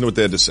 Let's listen to what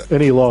they had to say.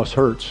 Any loss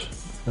hurts.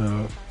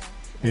 And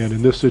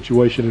in this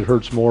situation, it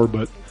hurts more,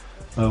 but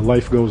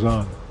life goes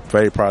on.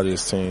 Very proud of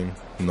this team.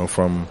 You know,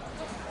 from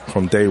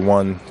day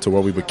one to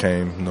where we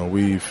became. You know,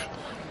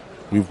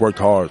 we've worked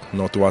hard. You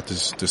know, throughout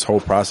this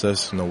whole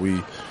process. You know,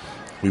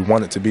 we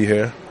wanted to be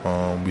here.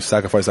 We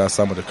sacrificed our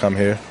summer to come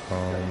here,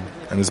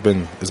 and it's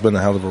been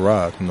a hell of a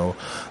ride. You know,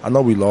 I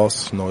know we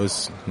lost. You know,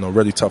 it's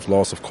really tough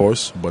loss, of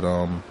course. But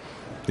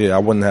I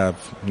wouldn't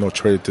have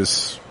traded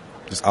this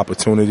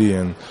opportunity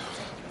and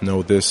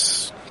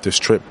this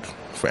trip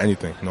for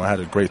anything. I had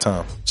a great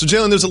time. So,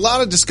 Jalen, there's a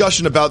lot of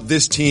discussion about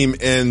this team,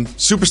 and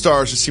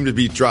superstars just seem to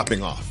be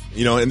dropping off.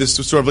 And this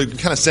was sort of like we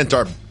kind of sent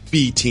our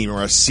B team or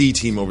our C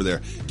team over there.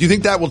 Do you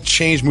think that will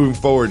change moving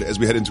forward as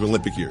we head into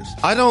Olympic years?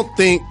 I don't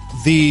think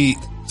the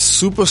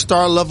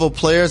superstar level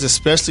players,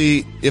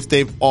 especially if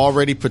they've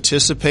already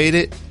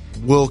participated,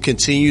 will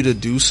continue to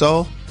do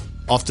so.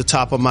 Off the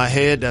top of my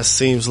head, that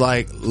seems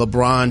like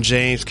LeBron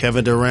James,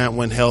 Kevin Durant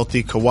when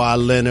healthy,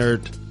 Kawhi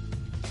Leonard.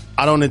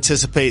 I don't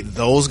anticipate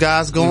those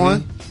guys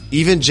going.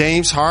 Even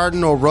James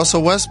Harden or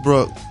Russell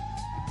Westbrook,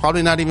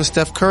 probably not even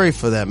Steph Curry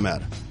for that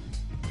matter.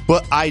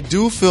 But I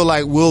do feel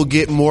like we'll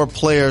get more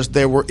players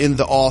that were in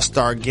the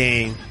All-Star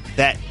game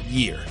that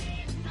year.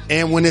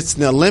 And when it's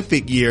an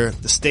Olympic year,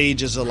 the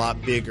stage is a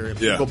lot bigger and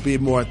people be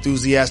more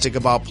enthusiastic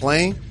about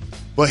playing.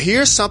 But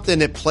here's something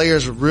that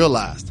players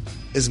realized.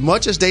 As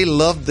much as they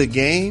love the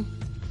game,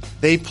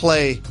 they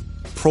play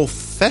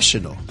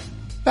professional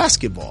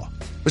basketball,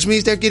 which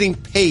means they're getting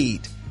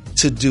paid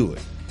to do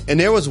it. And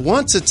there was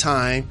once a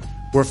time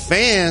where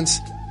fans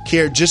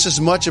cared just as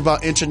much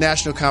about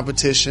international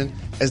competition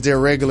as their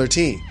regular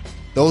team.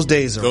 Those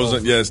days are over.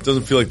 It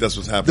doesn't feel like that's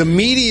what's happening. The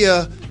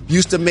media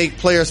used to make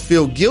players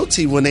feel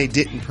guilty when they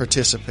didn't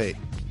participate.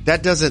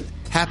 That doesn't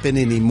happen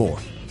anymore.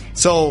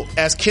 So,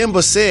 as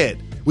Kimba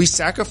said, we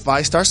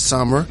sacrificed our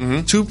summer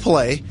to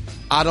play.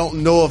 I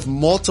don't know if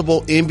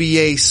multiple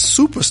NBA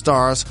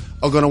superstars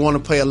are going to want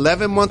to play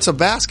 11 months of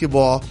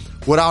basketball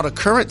without a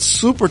current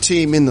super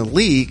team in the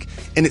league,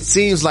 and it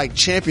seems like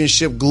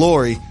championship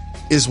glory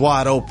is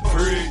wide open.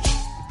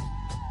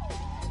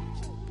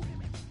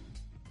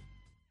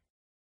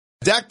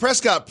 Dak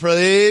Prescott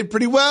played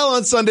pretty well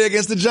on Sunday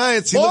against the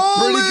Giants. He looked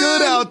pretty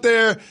good out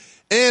there.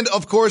 And,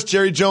 of course,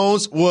 Jerry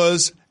Jones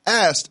was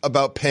asked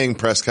about paying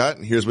Prescott,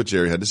 and here's what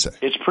Jerry had to say.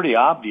 It's pretty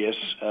obvious.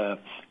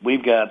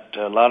 We've got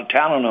a lot of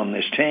talent on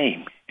this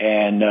team,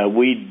 and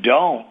we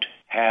don't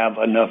have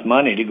enough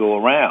money to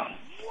go around.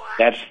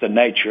 That's the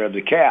nature of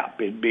the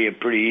cap. It'd be a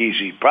pretty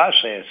easy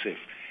process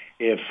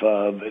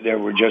if there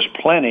were just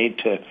plenty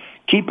to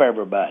keep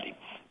everybody.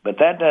 But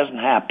that doesn't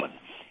happen.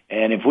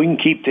 And if we can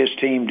keep this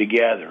team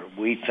together,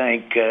 we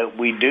think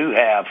we do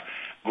have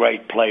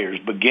great players,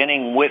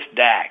 beginning with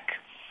Dak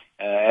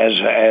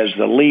as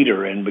the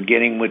leader and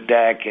beginning with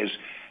Dak as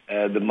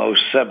the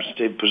most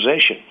substantive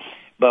position.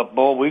 But,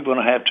 boy, we're going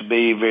to have to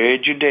be very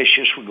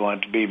judicious. We're going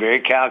to have to be very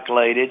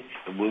calculated.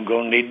 We're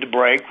going to need the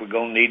break. We're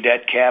going to need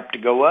that cap to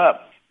go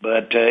up.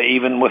 But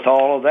even with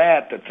all of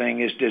that, the thing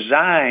is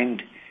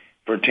designed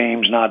for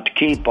teams not to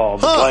keep all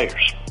the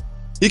players.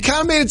 You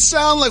kind of made it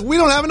sound like we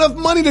don't have enough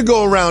money to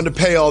go around to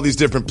pay all these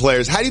different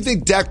players. How do you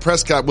think Dak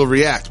Prescott will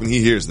react when he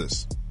hears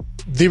this?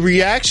 The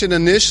reaction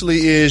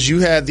initially is you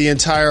had the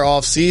entire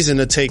offseason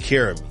to take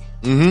care of me.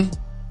 Mm-hmm.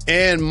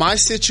 And my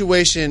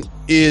situation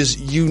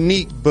is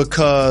unique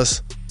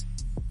because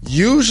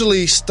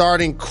usually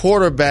starting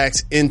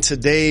quarterbacks in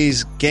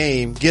today's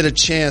game get a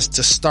chance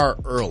to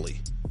start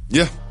early.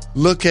 Yeah.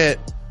 Look at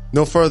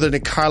no further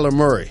than Kyler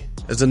Murray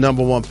as the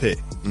number one pick.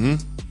 Mm-hmm.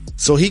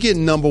 So he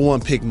getting number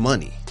one pick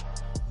money.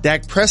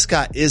 Dak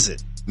Prescott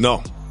isn't.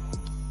 No.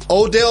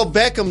 Odell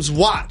Beckham's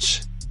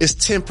watch is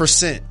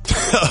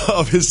 10%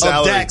 of his salary.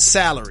 Of Dak's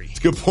salary. It's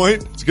a good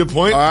point. It's a good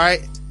point. All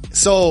right.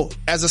 So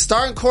as a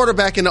starting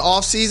quarterback in the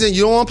offseason,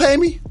 you don't want to pay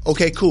me?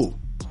 Okay, cool.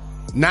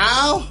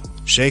 Now,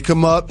 shake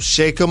him up,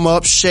 shake him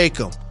up, shake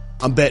him.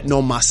 I'm betting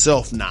on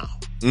myself now.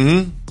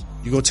 Mm-hmm.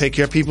 You're going to take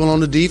care of people on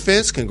the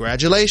defense?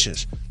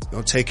 Congratulations. You're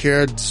going to take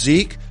care of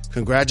Zeke?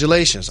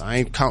 Congratulations. I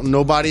ain't counting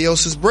nobody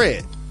else's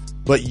bread.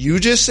 But you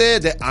just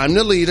said that I'm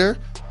the leader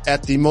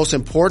at the most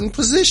important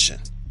position.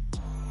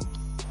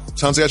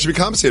 Sounds like I should be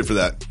compensated for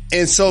that.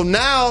 And so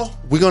now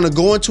we're going to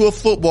go into a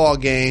football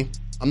game.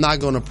 I'm not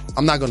going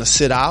to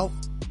sit out.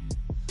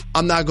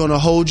 I'm not going to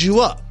hold you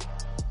up.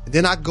 And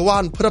then I go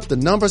out and put up the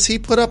numbers he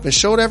put up and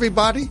showed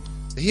everybody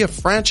that he a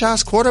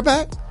franchise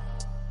quarterback.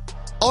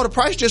 Oh, the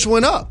price just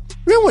went up.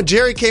 Remember when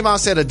Jerry came out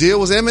and said a deal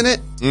was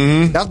imminent?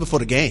 Mm-hmm. That was before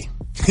the game.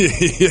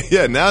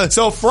 Yeah, now.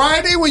 So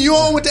Friday when you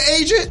on with the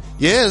agent,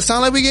 yeah, it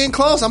sounds like we're getting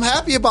close. I'm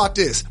happy about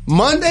this.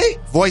 Monday,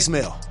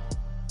 voicemail.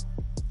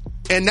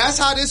 And that's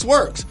how this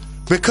works.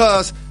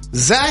 Because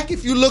Dak,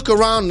 if you look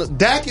around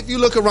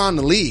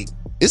the league,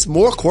 it's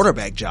more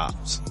quarterback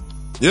jobs.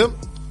 Yep.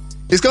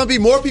 It's going to be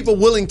more people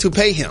willing to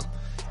pay him.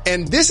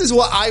 And this is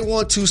what I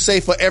want to say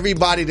for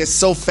everybody that's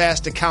so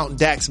fast to count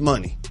Dak's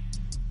money.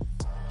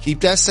 Keep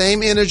that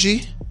same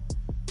energy.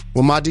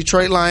 When my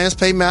Detroit Lions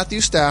pay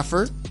Matthew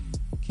Stafford,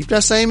 keep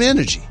that same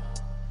energy.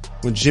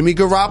 When Jimmy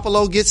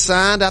Garoppolo gets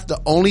signed after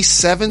only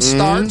 7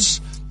 starts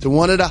to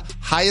one of the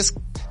highest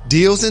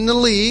deals in the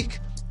league,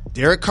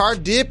 Derek Carr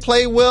did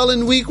play well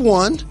in week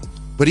 1,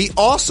 but he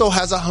also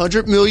has a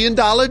 $100 million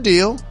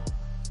deal.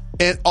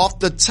 And off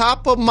the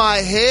top of my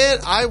head,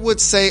 I would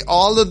say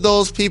all of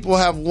those people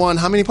have won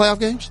how many playoff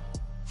games?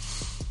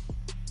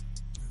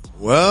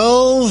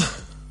 Well,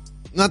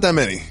 not that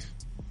many.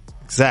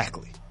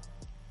 Exactly.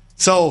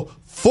 So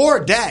for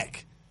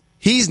Dak,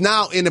 he's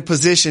now in a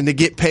position to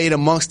get paid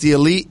amongst the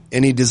elite,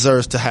 and he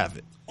deserves to have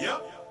it.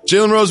 Yep.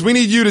 Jalen Rose, we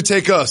need you to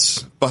take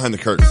us behind the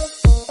curtain.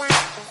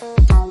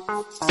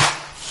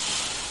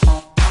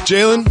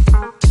 Jalen,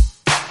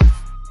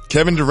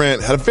 Kevin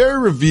Durant had a very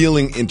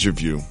revealing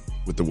interview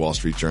with the Wall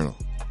Street Journal.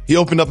 He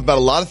opened up about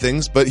a lot of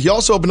things, but he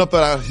also opened up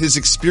about his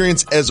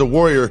experience as a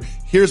Warrior.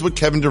 Here's what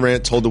Kevin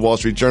Durant told the Wall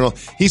Street Journal.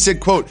 He said,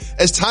 quote,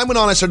 "As time went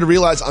on, I started to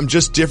realize I'm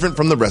just different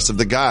from the rest of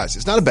the guys.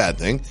 It's not a bad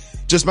thing,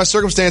 just my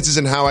circumstances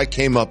and how I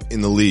came up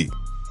in the league."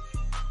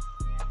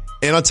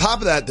 And on top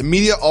of that, the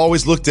media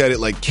always looked at it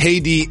like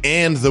KD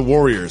and the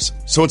Warriors.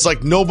 So it's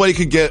like nobody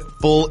could get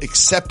full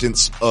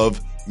acceptance of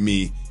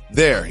me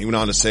there. He went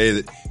on to say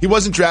that he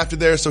wasn't drafted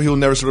there, so he will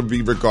never sort of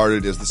be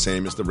regarded as the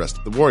same as the rest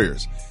of the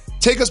Warriors.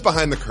 Take us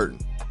behind the curtain.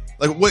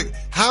 Like,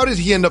 how did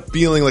he end up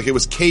feeling like it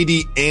was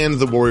KD and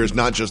the Warriors,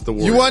 not just the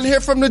Warriors? You wasn't here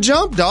from the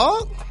jump,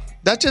 dog.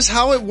 That's just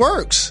how it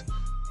works.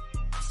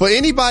 For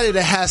anybody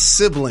that has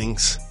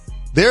siblings,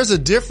 there's a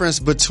difference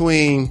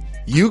between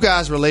you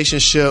guys'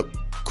 relationship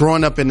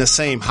growing up in the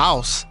same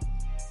house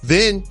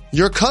than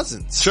your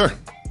cousins. Sure.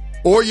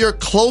 Or your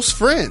close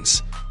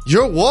friends.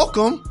 You're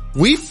welcome.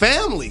 We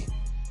family.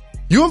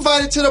 You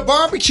invited to the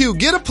barbecue.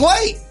 Get a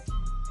plate.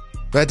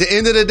 But at the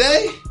end of the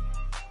day,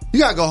 you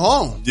got to go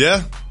home.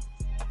 Yeah.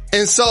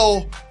 And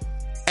so,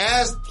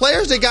 as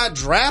players that got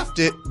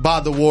drafted by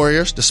the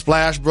Warriors, the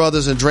Splash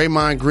Brothers and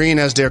Draymond Green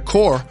as their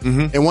core,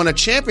 and won a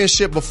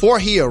championship before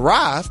he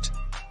arrived,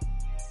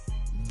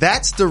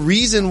 that's the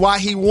reason why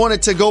he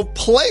wanted to go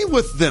play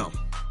with them.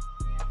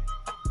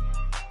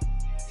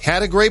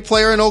 Had a great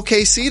player in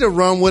OKC to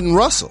run with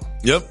Russell.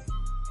 Yep.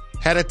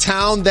 Had a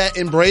town that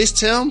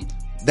embraced him,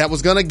 that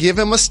was going to give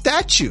him a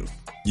statue.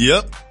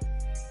 Yep.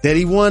 That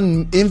he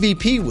won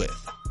MVP with.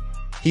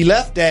 He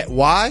left that.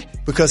 Why?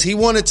 Because he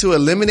wanted to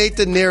eliminate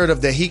the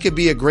narrative that he could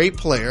be a great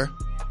player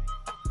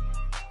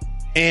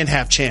and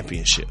have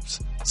championships.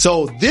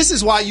 So this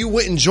is why you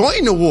went and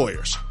joined the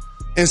Warriors.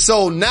 And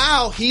so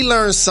now he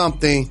learned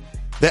something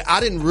that I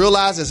didn't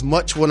realize as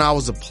much when I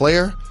was a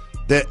player,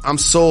 that I'm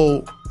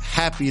so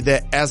happy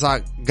that as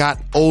I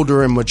got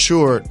older and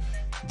matured,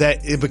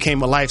 that it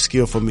became a life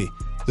skill for me.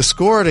 The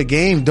score of the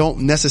game don't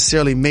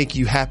necessarily make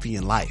you happy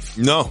in life.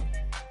 No.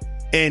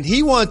 And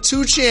he won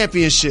 2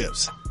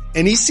 championships.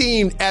 And he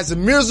seemed as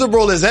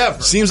miserable as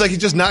ever. Seems like he's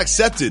just not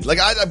accepted. Like,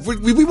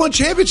 we won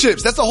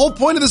championships. That's the whole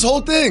point of this whole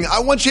thing.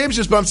 I won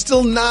championships, but I'm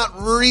still not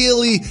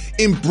really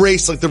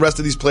embraced like the rest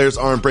of these players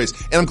are embraced.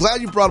 And I'm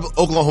glad you brought up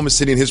Oklahoma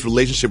City and his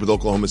relationship with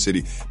Oklahoma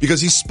City, because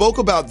he spoke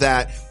about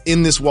that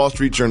in this Wall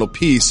Street Journal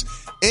piece.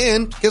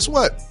 And guess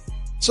what?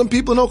 Some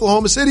people in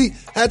Oklahoma City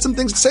had some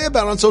things to say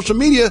about it on social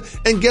media.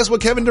 And guess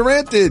what Kevin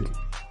Durant did?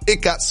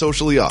 It got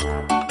socially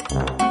awkward.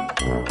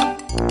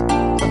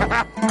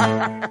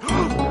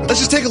 Let's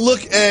just take a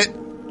look at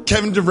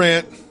Kevin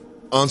Durant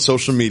on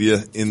social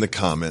media in the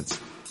comments.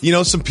 You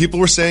know, some people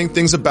were saying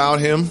things about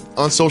him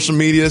on social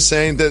media,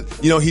 saying that,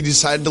 you know, he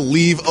decided to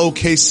leave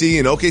OKC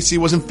and OKC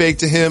wasn't fake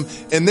to him.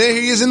 And there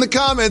he is in the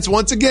comments,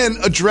 once again,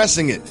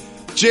 addressing it.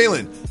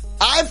 Jalen,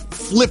 I've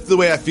flipped the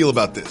way I feel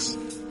about this.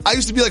 I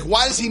used to be like,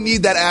 why does he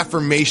need that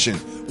affirmation?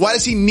 Why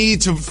does he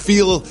need to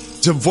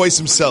voice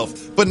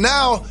himself? But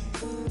now,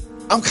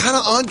 I'm kind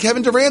of on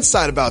Kevin Durant's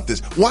side about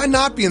this. Why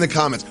not be in the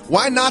comments?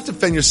 Why not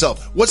defend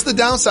yourself? What's the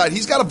downside?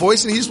 He's got a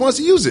voice and he just wants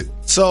to use it.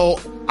 So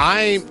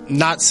I'm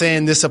not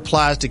saying this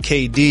applies to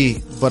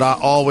KD, but I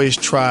always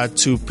try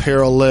to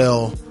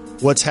parallel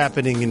what's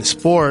happening in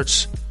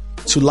sports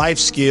to life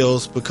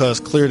skills, because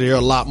clearly there are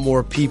a lot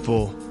more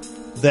people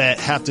that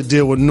have to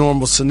deal with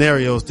normal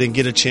scenarios than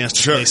get a chance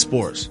to play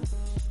sports.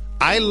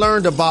 I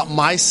learned about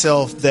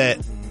myself that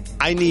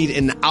I need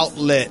an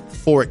outlet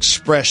for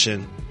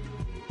expression,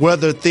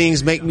 whether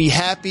things make me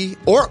happy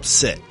or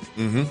upset.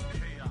 Mm-hmm.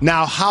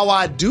 Now, how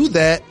I do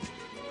that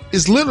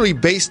is literally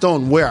based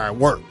on where I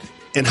work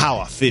and how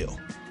I feel.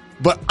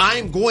 But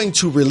I'm going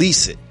to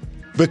release it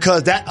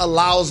because that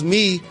allows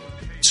me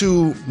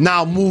to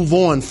now move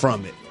on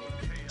from it.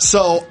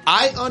 So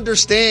I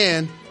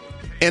understand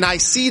and I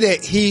see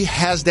that he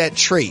has that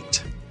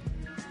trait.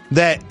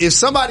 That if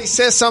somebody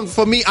says something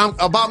for me,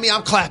 about me,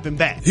 I'm clapping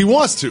back. He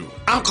wants to.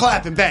 I'm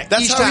clapping back.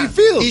 That's each how time, he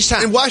feels. Each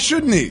time. And why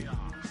shouldn't he?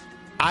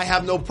 I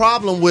have no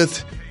problem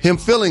with him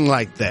feeling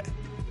like that.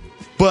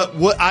 But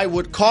what I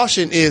would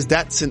caution is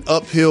that's an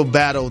uphill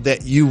battle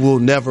that you will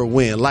never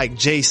win. Like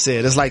Jay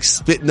said, it's like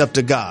spitting up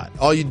to God.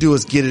 All you do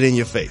is get it in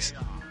your face.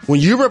 When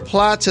you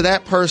reply to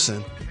that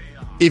person,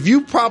 if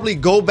you probably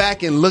go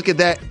back and look at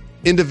that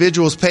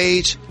individual's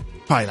page,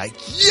 probably like,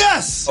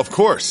 yes! Of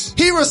course.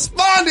 He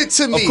responded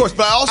to me. Of course,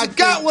 but I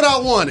got what I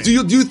wanted. Do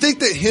you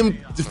think that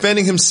him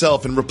defending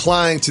himself and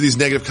replying to these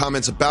negative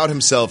comments about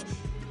himself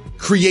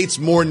creates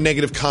more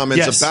negative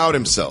comments about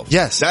himself?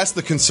 Yes. That's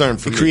the concern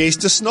for me. It creates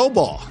the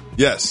snowball.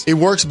 Yes. It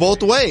works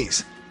both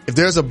ways. If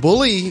there's a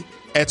bully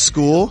at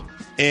school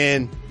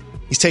and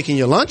he's taking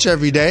your lunch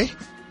every day,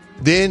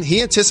 then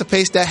he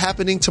anticipates that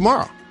happening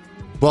tomorrow.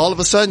 But all of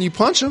a sudden you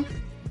punch him,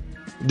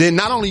 then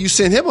not only you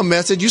send him a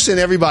message, you send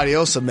everybody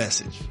else a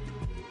message.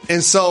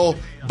 And so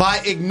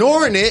by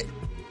ignoring it,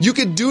 you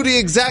could do the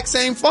exact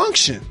same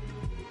function.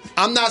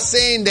 I'm not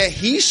saying that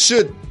he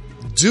should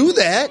do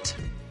that.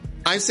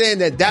 I'm saying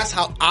that that's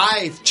how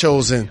I've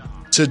chosen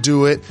to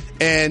do it.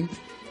 And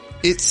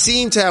it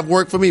seemed to have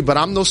worked for me, but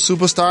I'm no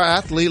superstar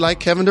athlete like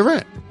Kevin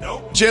Durant.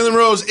 Nope. Jalen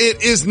Rose,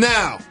 it is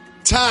now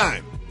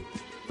time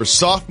for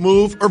soft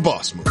move or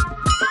boss move.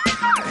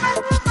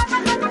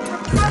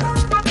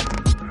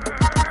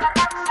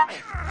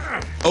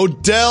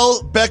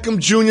 Odell Beckham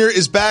Jr.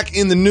 is back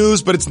in the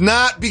news, but it's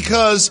not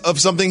because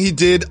of something he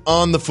did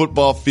on the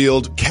football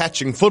field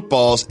catching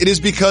footballs. It is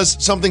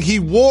because something he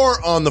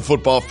wore on the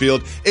football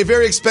field, a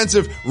very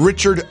expensive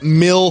Richard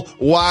Mille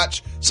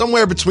watch,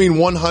 somewhere between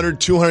 $100,000,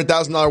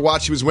 $200,000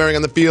 watch he was wearing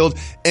on the field,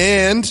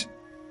 and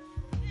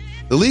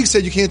the league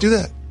said you can't do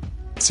that.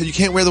 It said you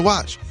can't wear the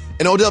watch.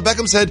 And Odell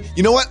Beckham said,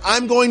 you know what?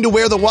 I'm going to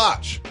wear the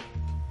watch.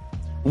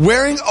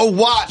 Wearing a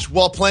watch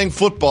while playing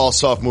football,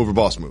 soft move or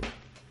boss move?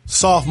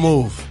 Soft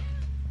move.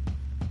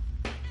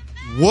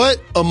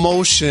 What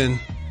emotion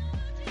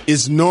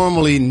is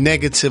normally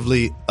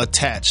negatively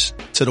attached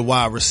to the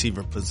wide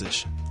receiver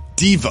position?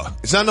 Diva.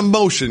 It's not an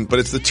emotion, but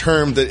it's the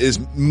term that is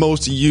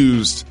most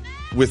used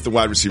with the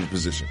wide receiver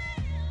position.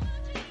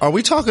 Are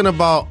we talking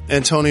about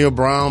Antonio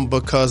Brown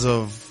because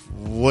of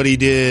what he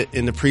did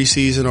in the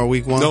preseason or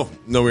week one?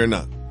 No, we are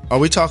not. Are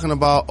we talking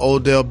about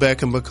Odell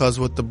Beckham because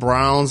what the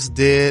Browns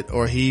did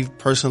or he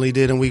personally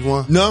did in week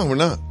 1? No, we're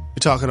not. We're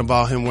talking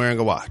about him wearing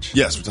a watch.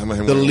 Yes, we're talking about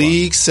him the wearing a watch. The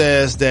league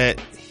says that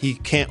he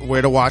can't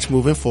wear the watch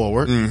moving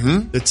forward.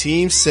 Mm-hmm. The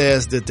team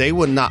says that they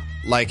would not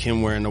like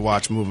him wearing the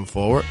watch moving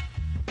forward.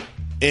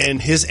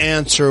 And his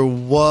answer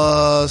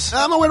was,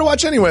 I'm going to wear the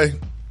watch anyway.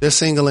 They're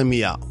singling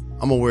me out.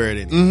 I'm going to wear it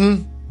anyway.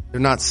 Mm-hmm.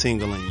 They're not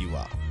singling you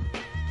out.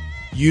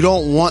 You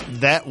don't want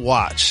that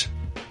watch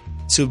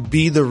to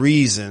be the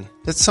reason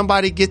that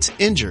somebody gets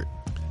injured.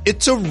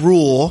 It's a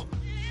rule,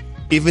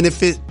 even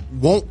if it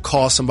won't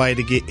cause somebody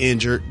to get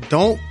injured.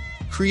 Don't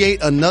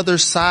create another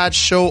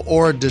sideshow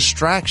or a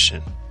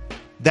distraction.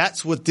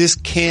 That's what this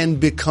can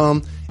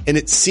become, and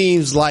it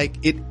seems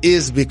like it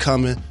is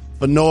becoming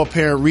for no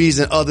apparent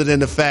reason other than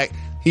the fact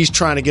he's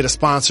trying to get a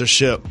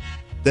sponsorship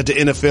that the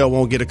NFL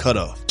won't get a cut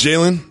of.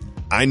 Jalen,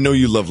 I know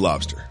you love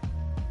lobster.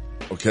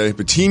 Okay,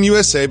 but Team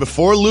USA,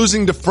 before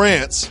losing to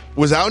France,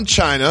 was out in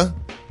China,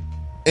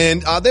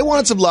 and they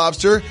wanted some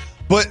lobster,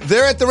 but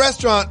they're at the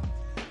restaurant,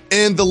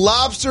 and the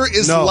lobster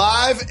is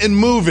live and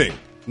moving.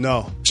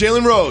 No.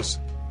 Jalen Rose,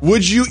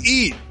 would you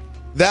eat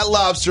that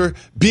lobster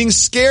being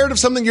scared of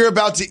something you're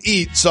about to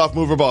eat, soft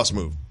move or boss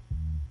move?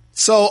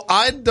 So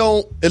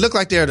it looked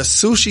like they're at a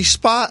sushi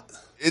spot.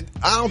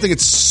 I don't think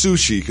it's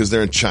sushi because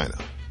they're in China.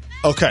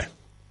 Okay.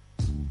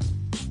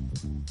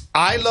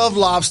 I love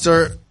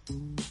lobster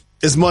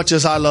as much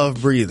as I love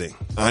breathing.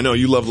 I know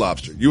you love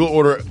lobster. You will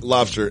order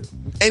lobster,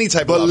 any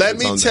type of lobster. But let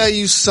me tell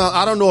you something.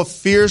 I don't know if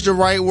fear is the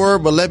right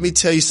word, but let me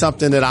tell you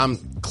something that I'm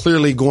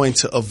clearly going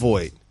to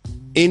avoid.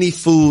 Any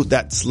food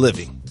that's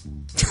living.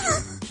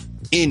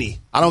 Any.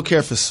 I don't care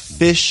if it's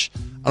fish.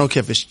 I don't care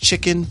if it's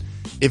chicken.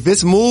 If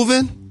it's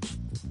moving,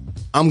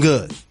 I'm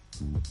good.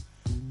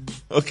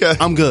 Okay.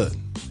 I'm good.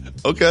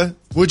 Okay.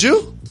 Would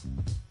you?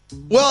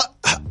 Well,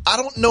 I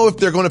don't know if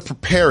they're going to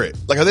prepare it.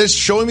 Like, are they just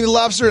showing me the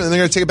lobster and then they're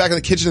going to take it back in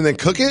the kitchen and then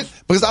cook it?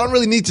 Because I don't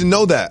really need to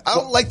know that. I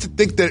don't like to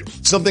think that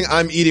something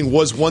I'm eating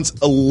was once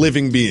a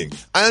living being.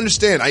 I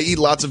understand. I eat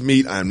lots of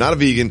meat. I am not a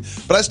vegan,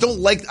 but I just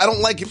don't like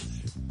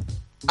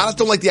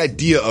the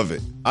idea of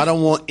it. I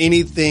don't want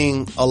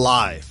anything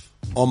alive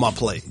on my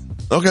plate.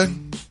 Okay.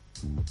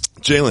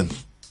 Jalen,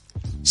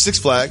 Six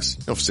Flags.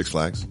 You know Six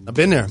Flags. I've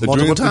been there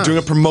multiple times. They're doing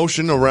a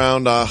promotion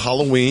around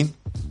Halloween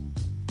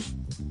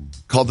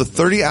called the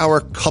 30-Hour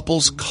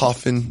Couples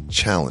Coffin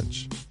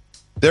Challenge.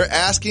 They're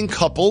asking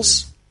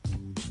couples,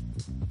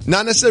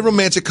 not necessarily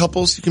romantic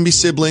couples, you can be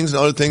siblings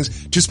and other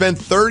things, to spend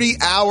 30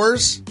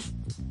 hours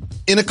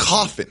in a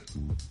coffin.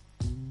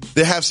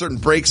 They have certain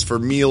breaks for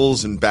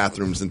meals and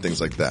bathrooms and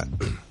things like that.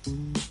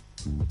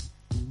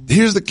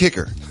 Here's the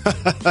kicker.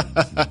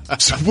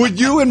 So would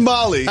you and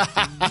Molly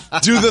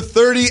do the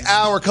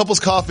 30-hour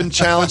Couples Coffin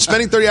Challenge,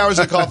 spending 30 hours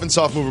in a coffin,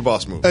 soft move or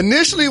boss move?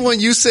 Initially, when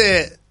you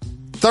said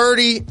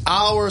 30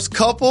 hours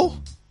couple,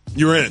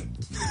 you're in.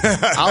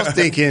 I was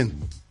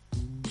thinking,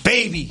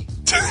 baby.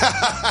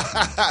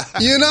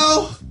 You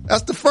know,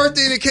 that's the first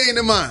thing that came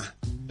to mind.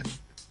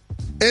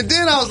 And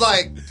then I was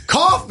like,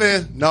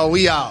 coffin? No,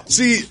 we out.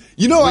 See,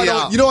 I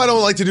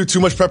don't like to do too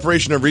much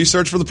preparation or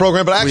research for the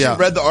program, but I actually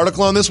read the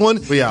article on this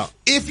one. We out.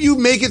 If you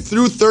make it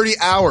through 30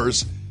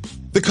 hours,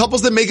 the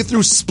couples that make it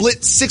through split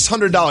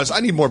 $600.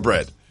 I need more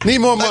bread. Need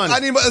more money.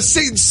 I need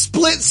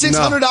split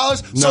 $600.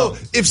 No. So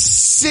if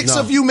six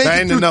of you make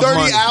it through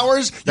 30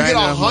 hours, you get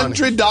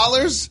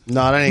 $100?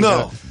 No, that ain't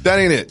good. That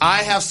ain't it. I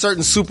have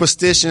certain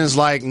superstitions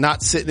like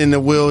not sitting in the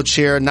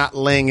wheelchair, not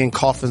laying in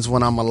coffins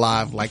when I'm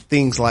alive, like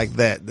things like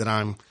that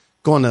I'm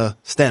going to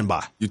stand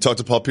by. You talked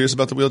to Paul Pierce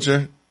about the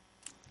wheelchair?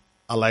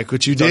 I like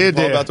what you did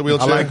there. About the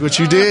wheelchair? I like what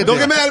you did. Don't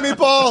get mad at me,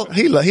 Paul.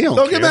 He don't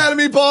care. Get mad at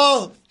me,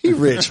 Paul. He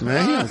rich,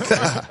 man. He don't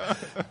care.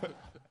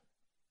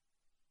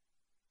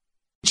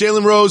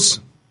 Jalen Rose,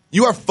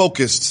 you are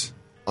focused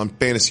on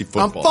fantasy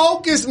football. I'm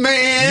focused,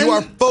 man. You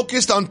are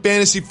focused on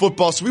fantasy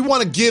football, so we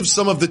want to give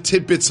some of the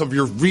tidbits of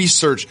your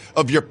research,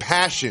 of your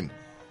passion.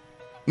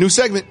 New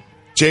segment,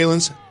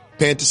 Jalen's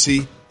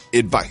Fantasy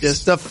Advice.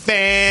 Just a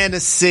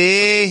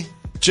fantasy.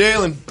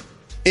 Jalen.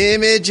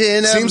 Image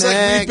in a Seems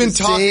like we've been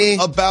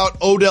talking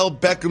about Odell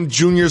Beckham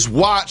Jr.'s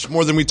watch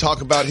more than we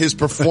talk about his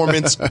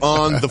performance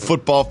on the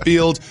football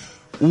field.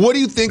 What do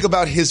you think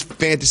about his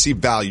fantasy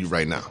value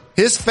right now?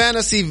 His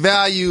fantasy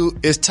value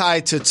is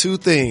tied to two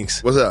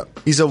things. What's that?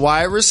 He's a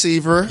wide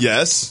receiver.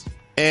 Yes.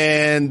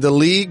 And the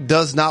league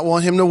does not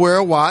want him to wear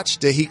a watch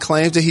that he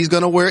claims that he's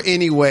going to wear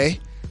anyway,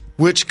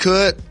 which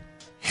could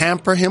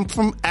hamper him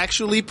from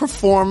actually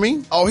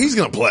performing. Oh, he's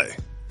going to play.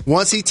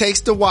 Once he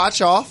takes the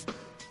watch off.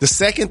 The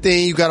second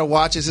thing you got to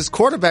watch is his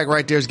quarterback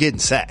right there is getting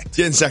sacked.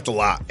 Getting sacked a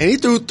lot. And he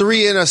threw 3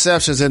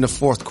 interceptions in the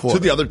fourth quarter.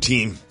 To the other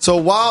team. So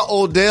while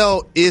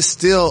Odell is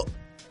still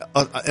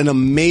an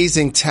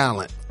amazing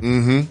talent,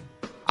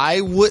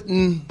 I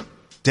wouldn't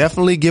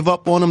definitely give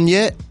up on him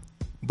yet,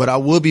 but I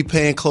will be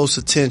paying close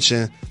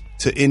attention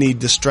to any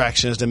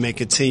distractions that may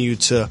continue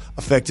to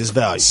affect his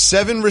value.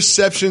 7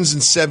 receptions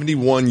and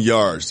 71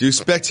 yards. Do you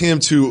expect him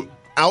to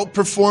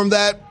outperform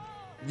that?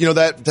 You know,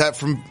 that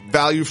from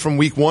value from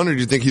week 1, or do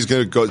you think he's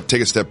going to go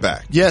take a step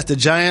back? Yes, the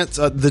Jets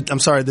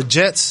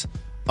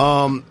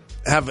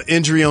have an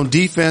injury on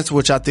defense,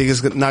 which I think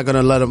is not going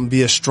to let them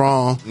be as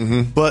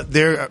strong. But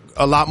they're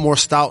a lot more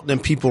stout than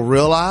people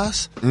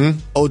realize.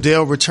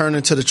 Odell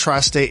returning to the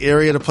tri-state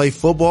area to play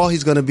football.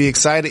 He's going to be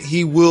excited.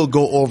 He will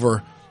go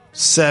over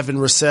 7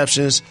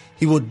 receptions.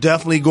 He will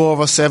definitely go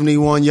over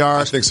 71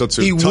 yards. I think so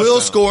too. He Touchdown.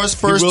 will score his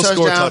first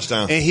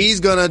touchdown. And he's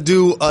going to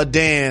do a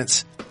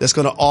dance that's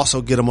going to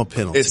also get him a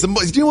penalty. Do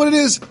you know what it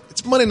is?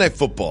 It's Monday Night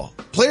Football.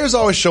 Players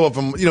always show up,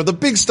 the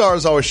big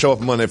stars always show up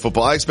on Monday Night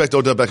Football. I expect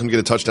Odell Beckham to get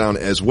a touchdown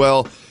as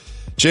well.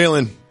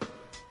 Jalen,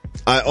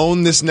 I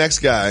own this next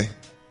guy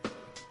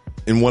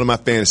in one of my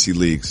fantasy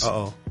leagues.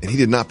 And he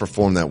did not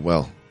perform that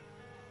well.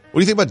 What do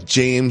you think about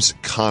James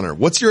Conner?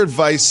 What's your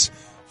advice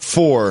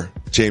for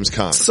James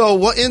Conner? So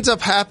what ends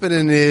up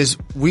happening is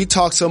we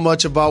talk so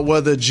much about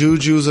whether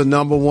Juju's a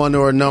number 1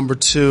 or a number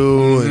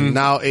 2, and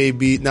now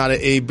that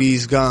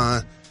AB's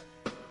gone.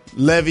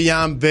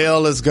 Le'Veon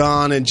Bell is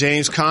gone, and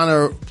James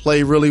Conner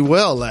played really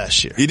well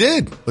last year. He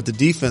did. But the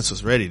defense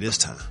was ready this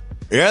time.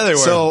 Yeah, they were.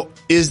 So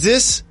is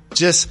this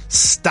just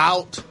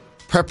stout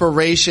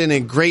preparation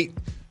and great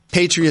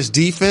Patriots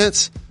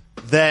defense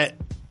that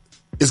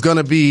is going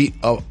to be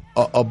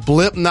a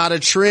blip, not a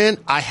trend?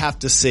 I have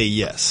to say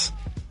yes.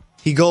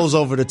 He goes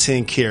over the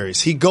 10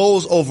 carries. He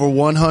goes over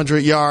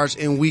 100 yards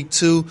in week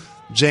 2.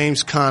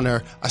 James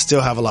Conner, I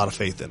still have a lot of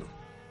faith in him.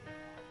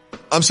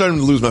 I'm starting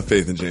to lose my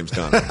faith in James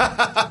Conner.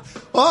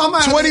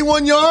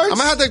 21 yards? I'm going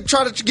to have to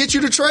try to get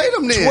you to trade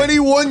him then.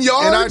 21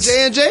 yards? In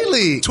our J&J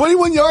league.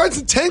 21 yards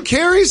and 10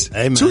 carries?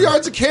 Hey, man. 2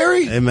 yards a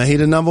carry? Hey, man, he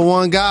the number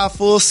 1 guy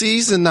full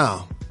season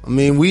now. I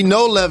mean, we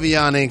know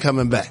Le'Veon ain't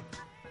coming back.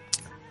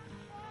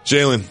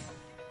 Jalen,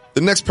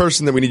 the next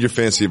person that we need your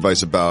fantasy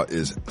advice about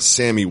is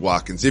Sammy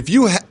Watkins. If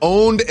you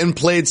owned and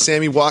played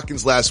Sammy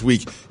Watkins last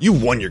week, you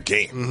won your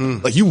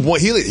game. Like you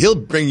won, he'll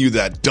bring you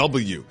that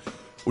W.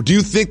 Do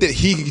you think that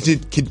he can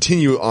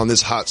continue on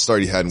this hot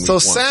start he had in week 1?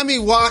 So Sammy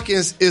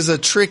Watkins is a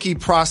tricky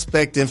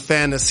prospect in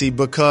fantasy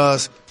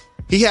because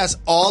he has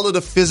all of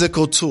the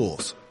physical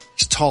tools.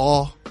 He's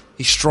tall.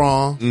 He's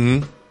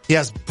strong. He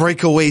has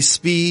breakaway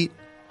speed.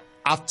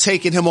 I've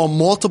taken him on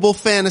multiple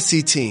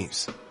fantasy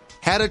teams.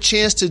 Had a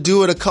chance to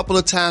do it a couple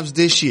of times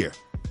this year.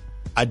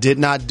 I did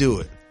not do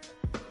it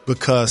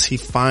because he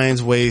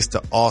finds ways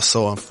to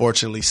also,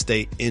 unfortunately,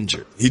 stay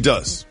injured. He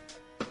does.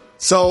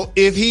 So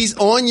if he's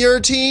on your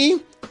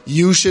team,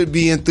 you should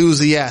be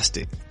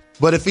enthusiastic.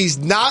 But if he's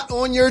not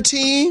on your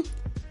team,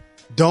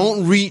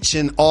 don't reach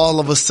and all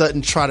of a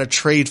sudden try to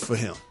trade for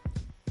him.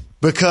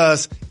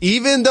 Because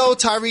even though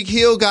Tyreek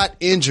Hill got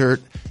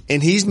injured,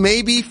 and he's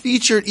maybe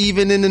featured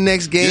even in the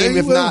next game,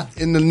 if not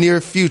in the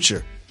near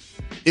future,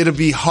 it'll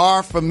be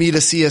hard for me to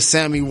see a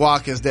Sammy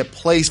Watkins that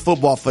plays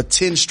football for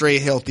 10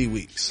 straight healthy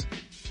weeks,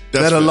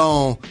 let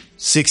alone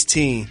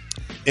 16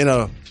 in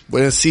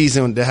a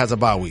season that has a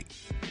bye week.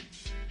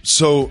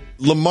 So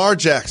Lamar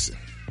Jackson,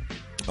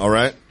 all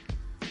right?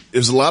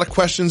 There's a lot of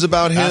questions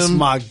about him. That's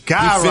my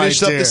guy right there. He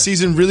finished up the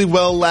season really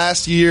well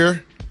last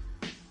year.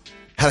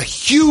 Had a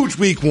huge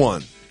week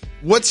 1.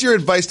 What's your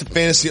advice to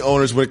fantasy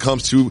owners when it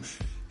comes to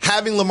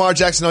having Lamar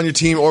Jackson on your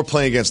team or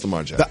playing against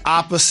Lamar Jackson? The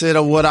opposite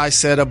of what I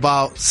said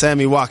about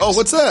Sammy Watkins. Oh,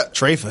 what's that?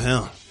 Trade for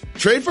him.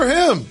 Trade for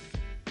him.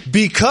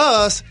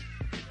 Because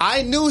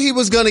I knew he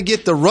was going to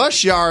get the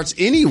rush yards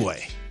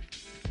anyway.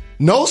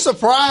 No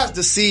surprise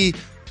to see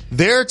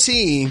their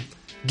team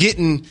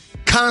getting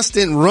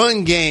constant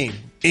run game.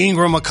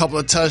 Ingram a couple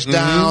of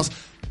touchdowns.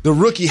 The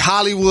rookie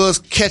Hollywood's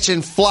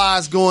catching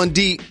flies going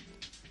deep.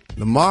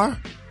 Lamar,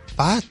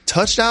 5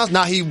 touchdowns.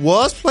 Now he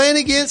was playing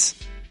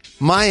against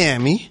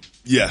Miami.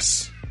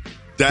 Yes.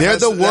 They're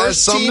the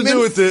worst team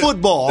in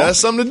football. That's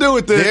something to do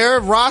with it. Their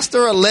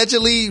roster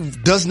allegedly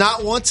does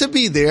not want to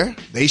be there.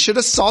 They should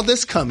have saw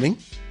this coming.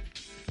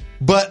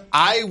 But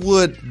I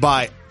would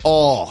buy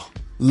all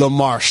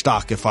Lamar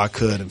stock if I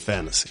could in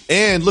fantasy.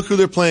 And look who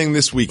they're playing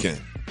this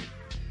weekend.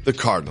 The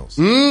Cardinals.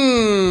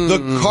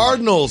 The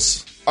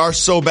Cardinals are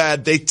so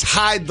bad, they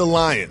tied the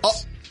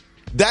Lions.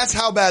 That's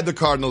how bad the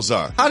Cardinals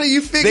are. How do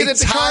you figure that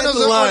the Cardinals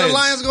or the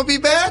Lions are going to be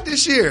bad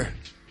this year?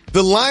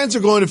 The Lions are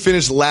going to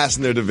finish last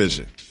in their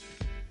division.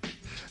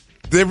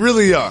 They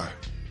really are.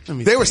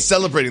 They were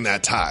celebrating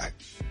that tie.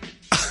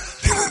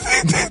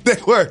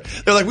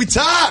 They're like, we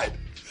tied.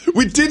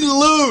 We didn't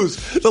lose.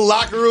 The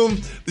locker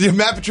room,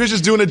 Matt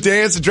Patricia's doing a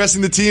dance,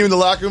 addressing the team in the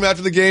locker room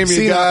after the game.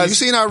 You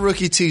seen our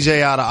rookie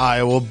TJ out of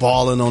Iowa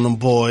balling on them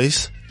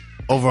boys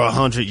over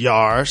 100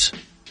 yards.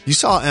 You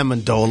saw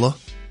Amendola.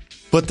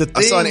 But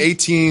I saw an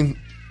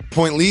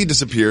 18-point lead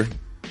disappear.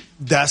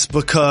 That's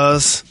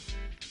because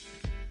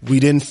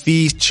we didn't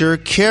feature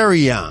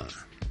carry-on.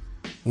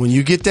 When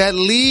you get that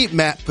lead,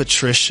 Matt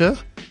Patricia,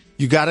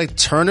 you got to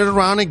turn it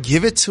around and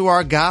give it to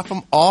our guy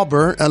from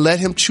Auburn and let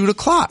him chew the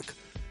clock.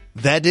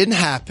 That didn't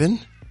happen.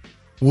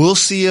 We'll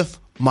see if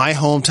my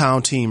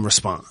hometown team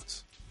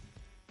responds.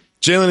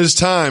 Jalen, it's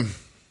time.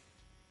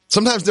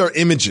 Sometimes there are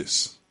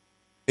images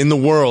in the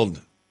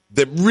world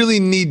that really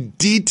need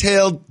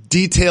detailed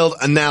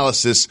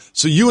analysis.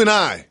 So you and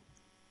I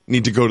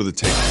need to go to the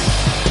tape.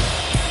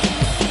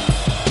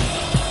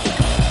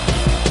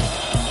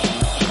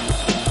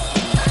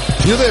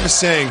 You know they have a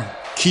saying,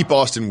 keep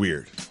Austin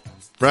weird,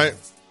 right?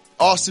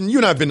 Austin, you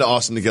and I have been to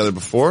Austin together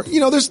before.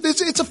 You know,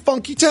 it's a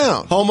funky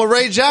town. Home of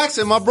Ray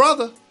Jackson, my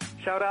brother.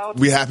 Shout out.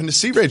 We happened to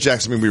see Ray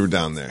Jackson when we were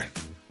down there.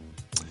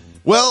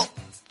 Well,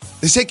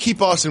 they say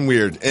keep Austin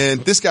weird,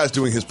 and this guy's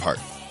doing his part.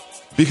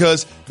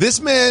 Because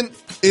this man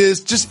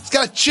he's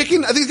got a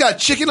chicken. I think he's got a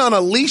chicken on a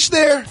leash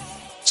there.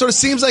 Sort of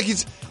seems like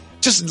he's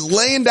just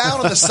laying down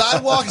on the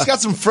sidewalk. He's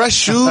got some fresh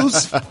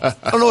shoes. I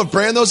don't know what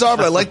brand those are,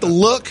 but I like the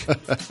look.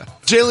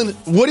 Jalen,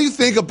 what do you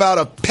think about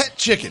a pet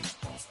chicken?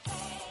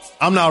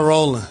 I'm not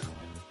rolling.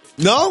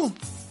 No?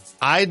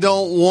 I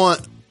don't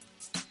want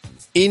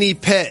any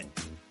pet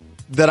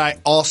that I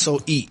also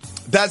eat.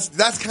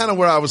 That's kind of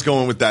where I was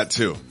going with that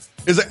too.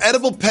 Is like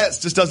edible pets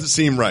just doesn't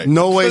seem right.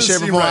 No way, shape,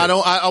 or form. Right.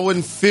 I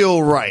wouldn't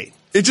feel right.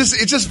 It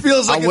just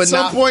feels like at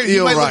some point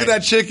you might look at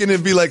that chicken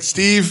and be like,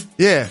 Steve.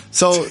 Yeah.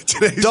 So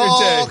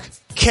dog, day.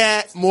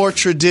 cat, more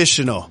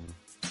traditional.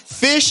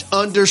 Fish,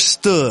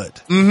 understood.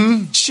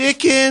 Mm-hmm.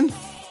 Chicken,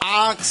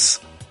 ox,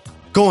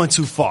 going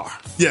too far.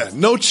 Yeah.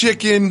 No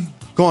chicken.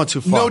 Going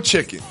too far. No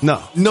chicken. No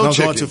chicken.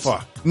 Going too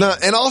far. No.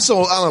 And also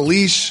on a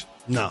leash.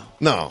 No.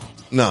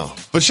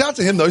 But shout out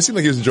to him though. He seemed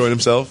like he was enjoying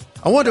himself.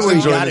 I wonder where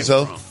he got it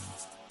from.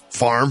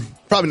 Farm.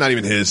 Probably not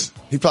even his.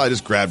 He probably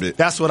just grabbed it.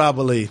 That's what I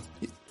believe.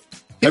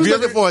 He was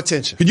looking for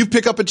attention. Could you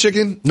pick up a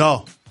chicken?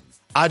 No.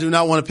 I do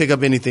not want to pick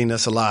up anything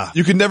that's alive.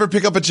 You could never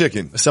pick up a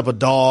chicken? Except a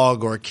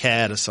dog or a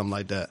cat or something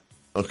like that.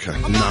 Okay.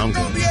 No, I'm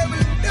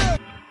good.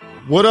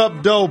 What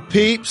up, though,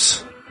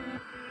 peeps?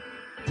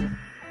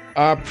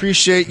 I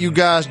appreciate you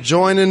guys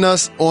joining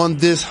us on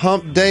this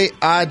Hump Day.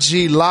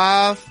 IG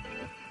Live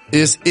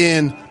is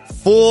in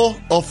full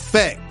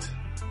effect.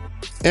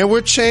 And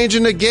we're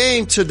changing the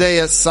game today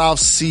at South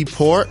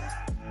Seaport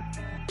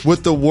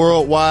with the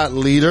worldwide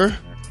leader.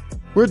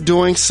 We're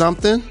doing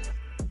something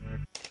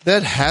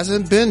that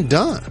hasn't been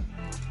done.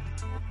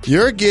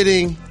 You're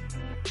getting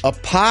a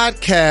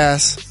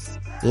podcast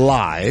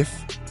live,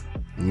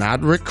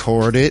 not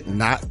recorded,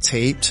 not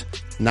taped,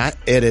 not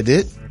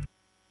edited.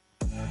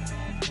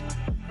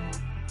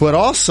 But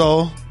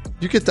also,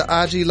 you get the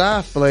IG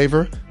Live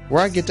flavor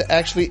where I get to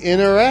actually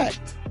interact.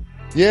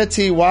 Yeah,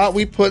 T.Y.,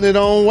 we putting it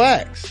on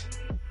wax.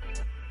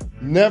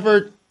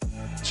 Never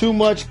too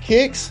much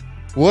kicks.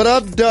 What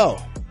up, doe?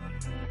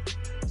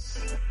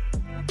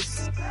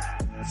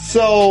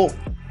 So,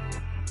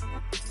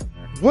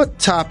 what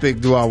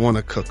topic do I want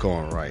to cook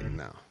on right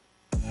now?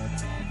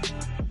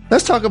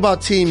 Let's talk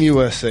about Team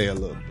USA a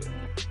little bit.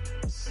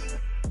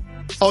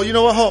 Oh, you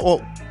know what?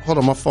 Hold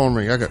on, my phone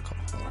ring. I got a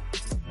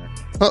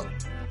call.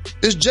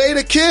 It's Jay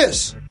the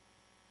Kiss.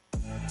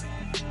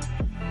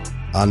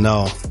 I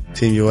know.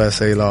 Team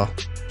USA law.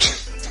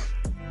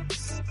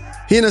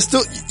 He in the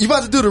studio. You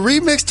about to do the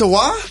remix to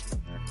why?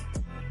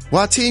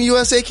 Why Team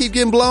USA keep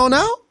getting blown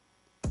out?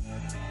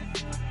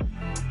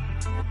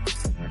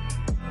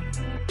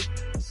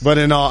 But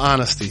in all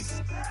honesty,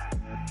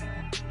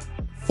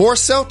 4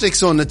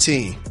 Celtics on the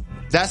team.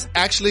 That's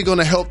actually going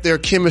to help their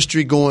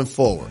chemistry going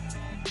forward.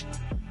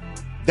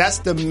 That's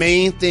the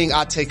main thing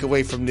I take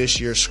away from this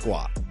year's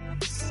squad.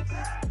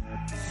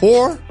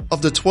 4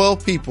 of the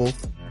 12 people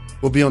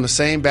will be on the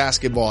same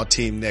basketball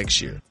team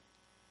next year.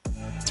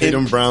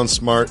 Tatum, Brown,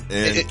 Smart,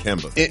 and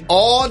Kemba. In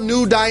all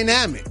new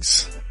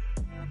dynamics.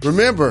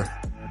 Remember,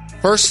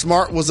 first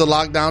Smart was a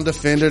lockdown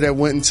defender that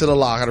went into the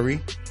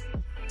lottery.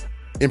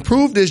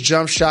 Improved his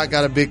jump shot,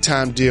 got a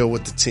big-time deal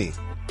with the team.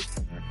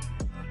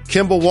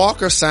 Kemba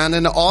Walker signed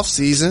in the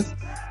offseason.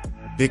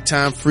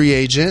 Big-time free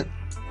agent.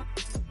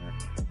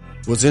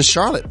 Was in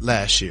Charlotte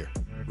last year.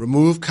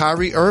 Removed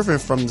Kyrie Irving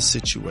from the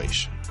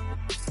situation.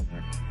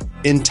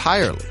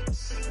 Entirely.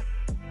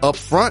 Up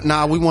front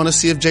now, we want to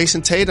see if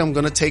Jason Tatum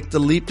going to take the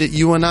leap that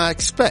you and I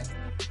expect.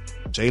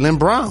 Jalen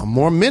Brown,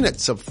 more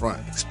minutes up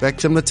front.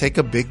 Expect him to take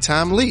a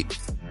big-time leap.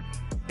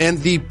 And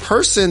the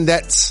person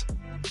that's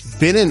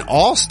been an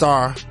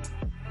all-star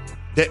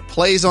that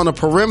plays on the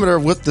perimeter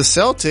with the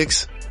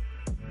Celtics,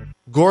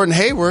 Gordon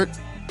Hayward,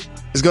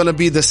 is going to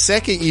be the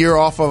second year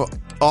off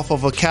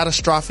of a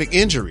catastrophic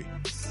injury.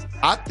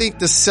 I think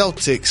the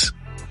Celtics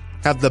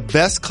have the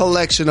best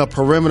collection of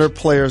perimeter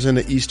players in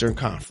the Eastern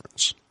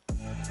Conference.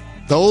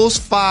 Those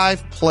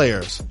 5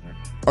 players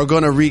are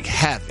going to wreak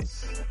havoc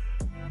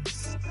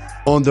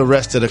on the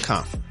rest of the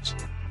conference.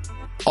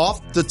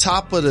 Off the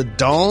top of the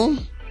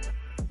dome,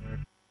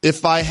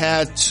 if I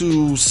had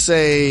to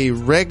say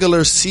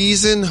regular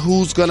season,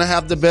 who's going to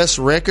have the best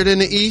record in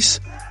the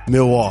East?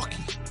 Milwaukee.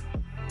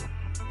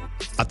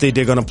 I think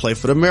they're going to play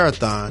for the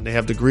marathon. They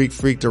have the Greek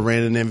Freak, the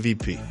reigning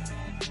MVP.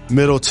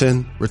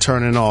 Middleton,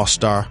 returning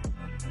all-star.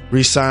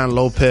 Re-sign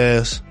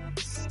Lopez.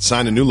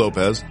 Sign a new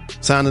Lopez.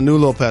 They're going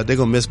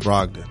to miss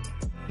Brogdon.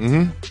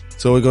 Mm-hmm.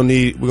 So we're going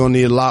to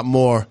need a lot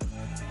more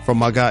from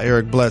my guy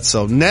Eric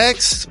Bledsoe.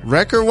 Next,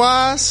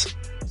 record-wise,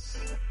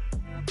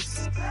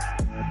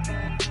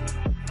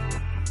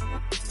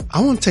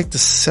 I want to take the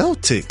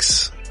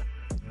Celtics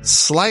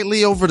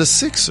slightly over the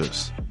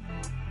Sixers.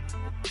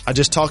 I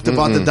just talked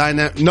about the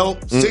dynamic.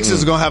 Nope,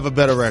 Sixers are going to have a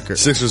better record.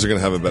 Sixers are going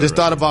to have a better record. Just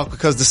thought about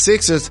because the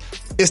Sixers,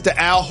 it's the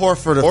Al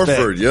Horford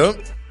effect.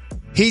 Yep.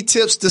 He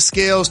tips the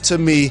scales to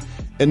me,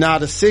 and now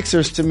the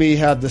Sixers to me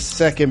have the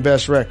second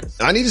best record.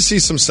 I need to see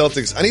some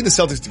Celtics. I need the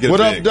Celtics to get what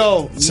a up, big.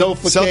 though?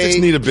 Celtics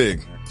need a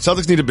big.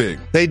 Celtics need a big.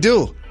 They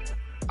do.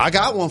 I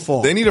got one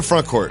for them. They need a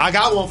front court. I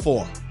got one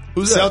for them.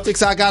 Who's that?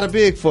 Celtics, I got a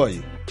big for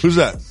you. Who's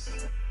that?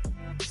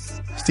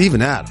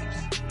 Steven Adams.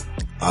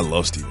 I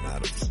love Steven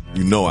Adams.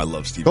 You know I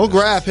love Steven Go Adams.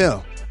 grab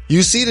him.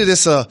 You see that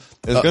it's a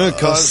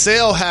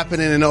sale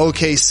happening in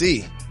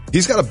OKC.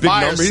 He's got a big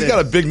Fire number. He's sale.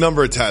 got a big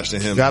number attached to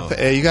him. You got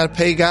to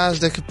pay guys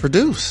that can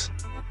produce.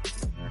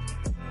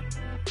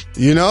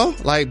 You know,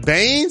 like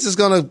Baines is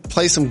going to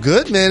play some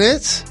good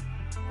minutes.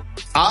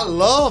 I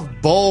love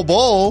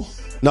Bol.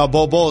 No,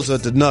 Bol's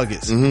at the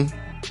Nuggets. Mm-hmm.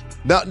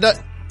 Now,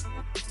 the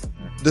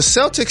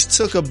Celtics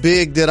took a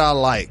big that I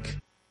like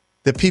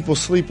that people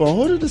sleep on.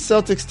 Who did the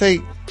Celtics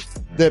take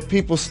that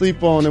people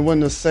sleep on and win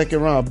the second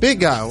round?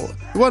 Big guy.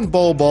 It wasn't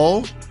Bol.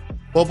 Bol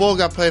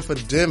got played for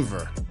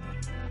Denver.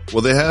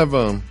 Well, they have.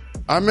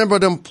 I remember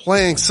them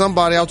playing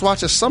somebody. I was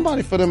watching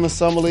somebody for them in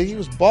Summer League. He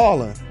was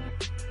balling.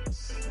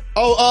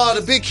 Oh,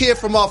 the big kid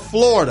from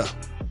Florida.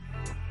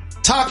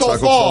 Taco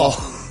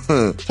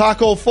Fall.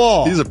 Taco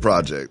Fall. He's a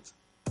project.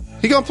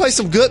 He going to play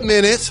some good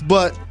minutes,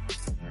 but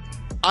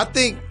I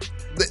think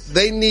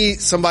they need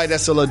somebody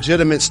that's a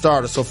legitimate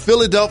starter. So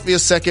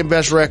Philadelphia's second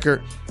best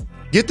record.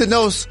 Get to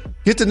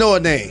know a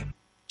name.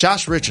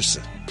 Josh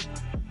Richardson.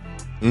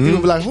 Mm-hmm.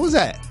 People be like, who's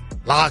that?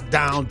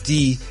 Lockdown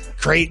D,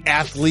 great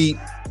athlete.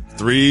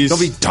 Threes.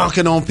 Gonna be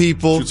dunking on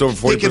people. Shoots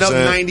over 40%. Picking up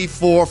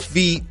 94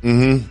 feet.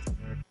 Mm-hmm.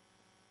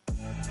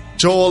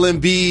 Joel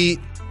Embiid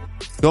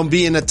gonna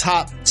be in the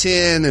top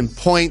 10 in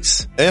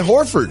points. And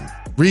Horford.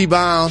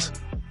 Rebounds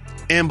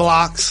and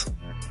blocks.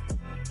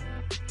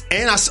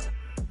 And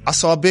I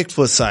saw a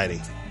Bigfoot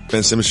sighting.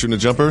 Ben Simmons shooting a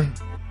jumper.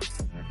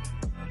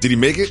 Did he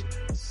make it?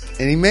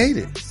 And he made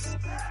it.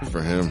 Good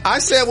for him. I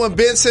said when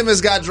Ben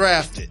Simmons got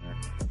drafted,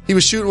 he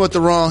was shooting with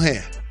the wrong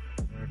hand.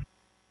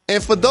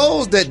 And for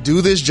those that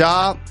do this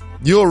job,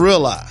 you'll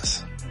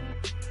realize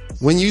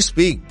when you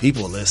speak,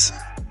 people listen.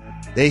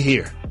 They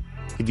hear.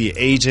 He be an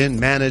agent,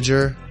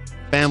 manager,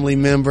 family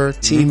member,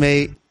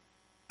 teammate,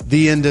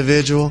 the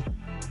individual.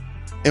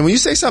 And when you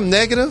say something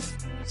negative,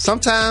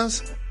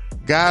 sometimes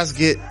guys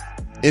get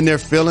in their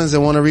feelings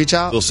and want to reach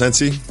out. Little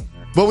sensey.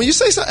 But when you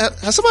say something,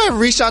 has somebody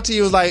reached out to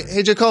you and was like,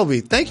 hey,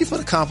 Jacoby, thank you for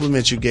the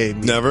compliment you gave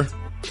me? Never.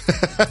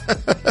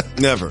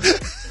 Never.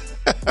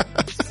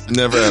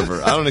 Never,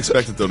 ever. I don't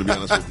expect it, though, to be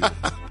honest with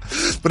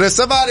you. But if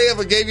somebody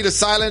ever gave you the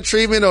silent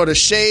treatment or the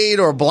shade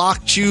or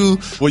blocked you.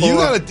 Well,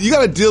 you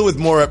gotta deal with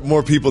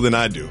more people than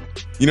I do.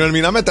 You know what I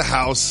mean? I'm at the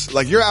house.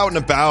 Like, you're out and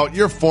about.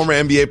 You're a former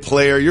NBA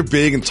player. You're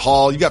big and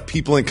tall. You got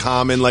people in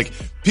common. Like,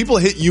 people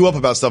hit you up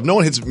about stuff. No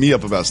one hits me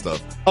up about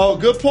stuff. Oh,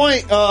 good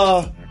point.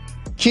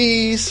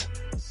 Keys,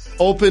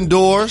 open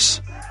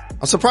doors.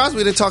 I'm surprised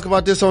we didn't talk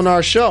about this on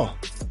our show.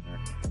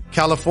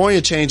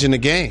 California changing the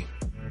game.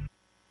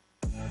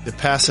 They're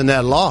passing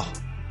that law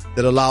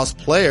that allows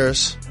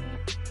players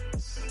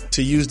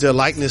to use their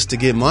likeness to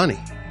get money.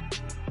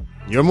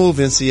 Your move,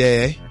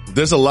 NCAA.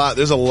 There's a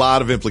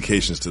lot of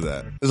implications to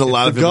that. There's a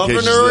lot of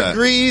implications to that. The governor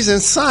agrees and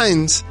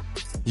signs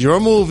your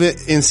move,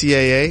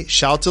 NCAA.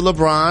 Shout to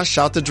LeBron,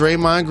 shout to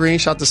Draymond Green,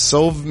 shout to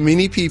so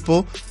many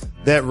people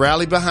that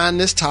rally behind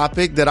this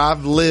topic that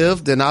I've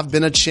lived and I've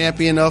been a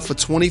champion of for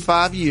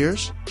 25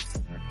 years,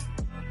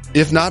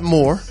 if not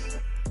more.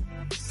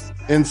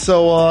 And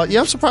so,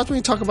 I'm surprised we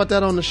didn't talk about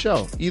that on the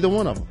show, either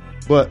one of them.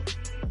 But,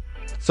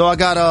 so I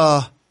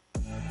got,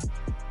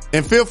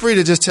 and feel free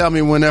to just tell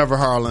me whenever,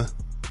 Harlan.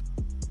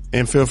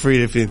 And feel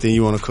free if anything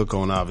you want to cook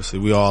on, obviously.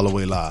 We all the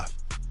way live.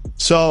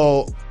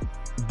 So,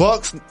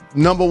 Bucks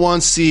number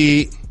 1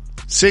 seed,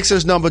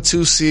 Sixers number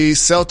 2 seed,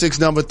 Celtics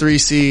number 3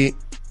 seed,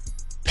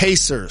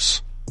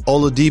 Pacers,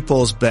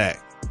 Oladipo's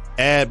back,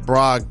 add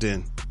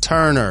Brogdon,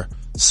 Turner,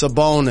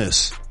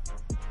 Sabonis.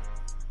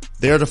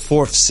 They're the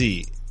 4th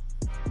seed.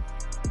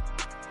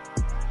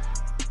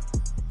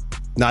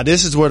 Now,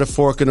 this is where the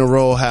fork in the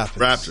road happens.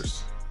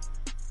 Raptors.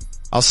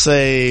 I'll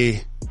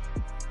say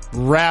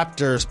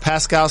Raptors.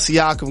 Pascal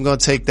Siakam going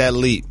to take that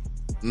leap.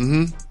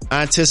 Mm-hmm.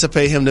 I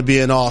anticipate him to be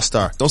an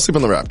all-star. Don't sleep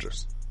on the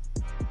Raptors.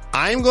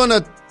 I'm going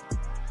to...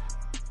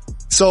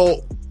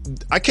 So,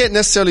 I can't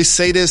necessarily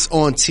say this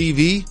on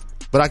TV,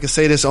 but I can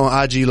say this on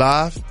IG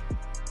Live.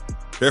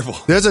 Careful.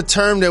 There's a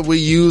term that we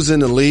use in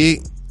the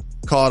league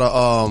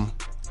called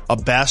a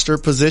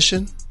bastard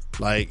position.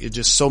 Like, it's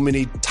just so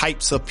many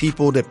types of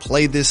people that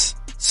play this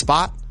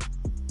spot.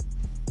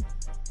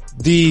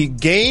 The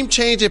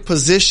game-changing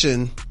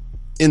position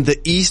in the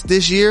East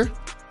this year,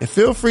 and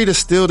feel free to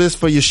steal this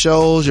for your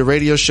shows, your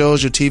radio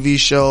shows, your TV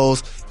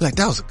shows. Be like,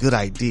 that was a good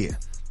idea.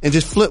 And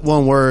just flip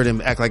one word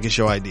and act like it's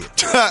your idea.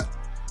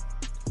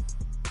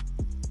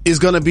 Is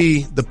going to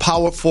be the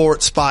power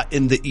forward spot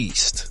in the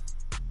East.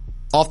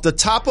 Off the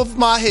top of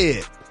my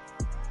head,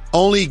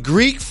 only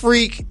Greek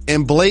Freak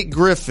and Blake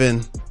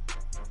Griffin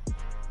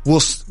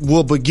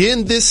will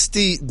begin this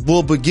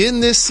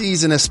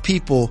season as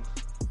people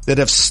that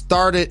have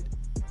started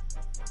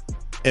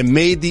and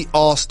made the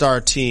all-star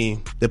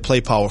team that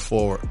play power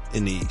forward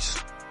in the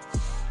East.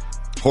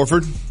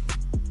 Horford?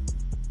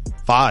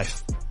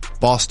 5.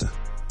 Boston.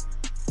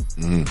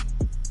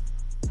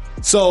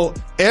 So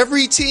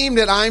every team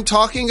that I'm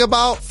talking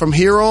about from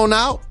here on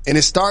out, and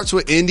it starts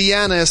with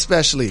Indiana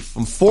especially,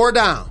 from 4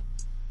 down,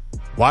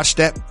 watch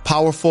that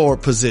power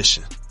forward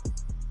position.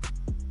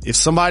 If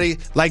somebody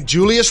like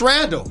Julius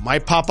Randle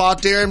might pop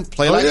out there and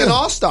play an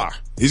all-star.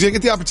 He's going to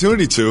get the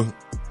opportunity to.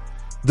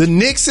 The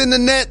Knicks and the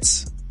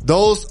Nets,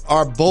 those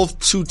are both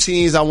 2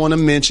 teams I want to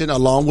mention,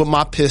 along with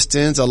my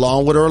Pistons,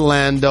 along with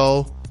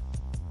Orlando.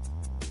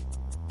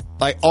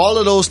 Like, all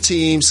of those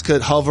teams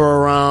could hover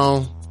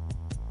around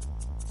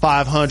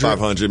 500.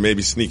 500,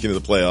 maybe sneak into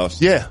the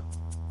playoffs. Yeah.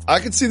 I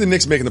could see the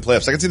Knicks making the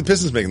playoffs. I could see the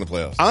Pistons making the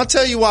playoffs. I'll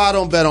tell you why I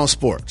don't bet on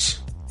sports.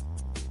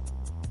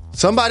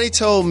 Somebody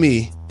told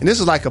me, and this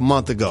was like a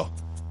month ago,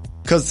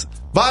 because,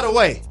 by the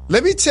way,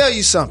 let me tell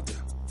you something.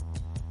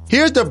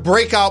 Here's the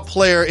breakout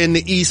player in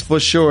the East for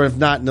sure, if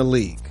not in the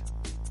league.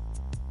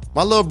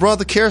 My little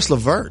brother, Karis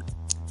LeVert.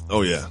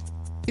 Oh, yeah.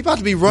 He about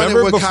to be running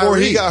Remember with before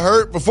Kyrie.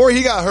 Before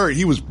he got hurt,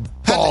 he was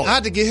balling. I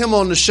had to get him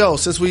on the show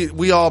since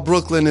we all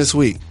Brooklyn this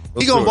week.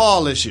 He gonna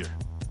ball this year.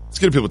 Let's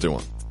get people what they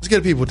want. Let's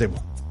get people what they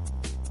want.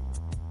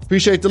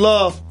 Appreciate the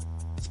love.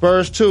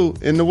 Spurs 2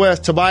 in the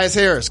West. Tobias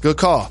Harris, good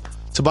call.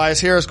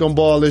 Tobias Harris gonna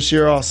ball this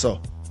year also.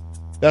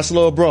 That's a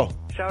little bro.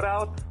 Shout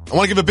out. I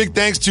want to give a big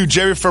thanks to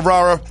Jerry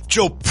Ferrara,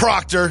 Joe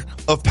Proctor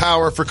of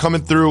Power for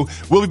coming through.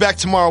 We'll be back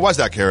tomorrow. Why's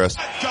that, Karis?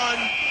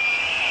 Done.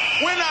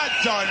 We're not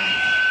done.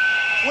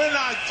 We're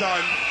not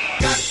done.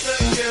 Got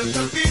to give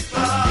the people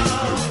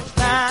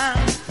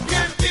time.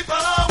 Give people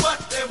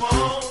what they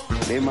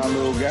want. They my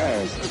little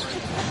guys.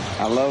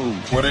 I love them.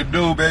 What it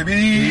do, baby?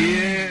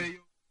 Yeah.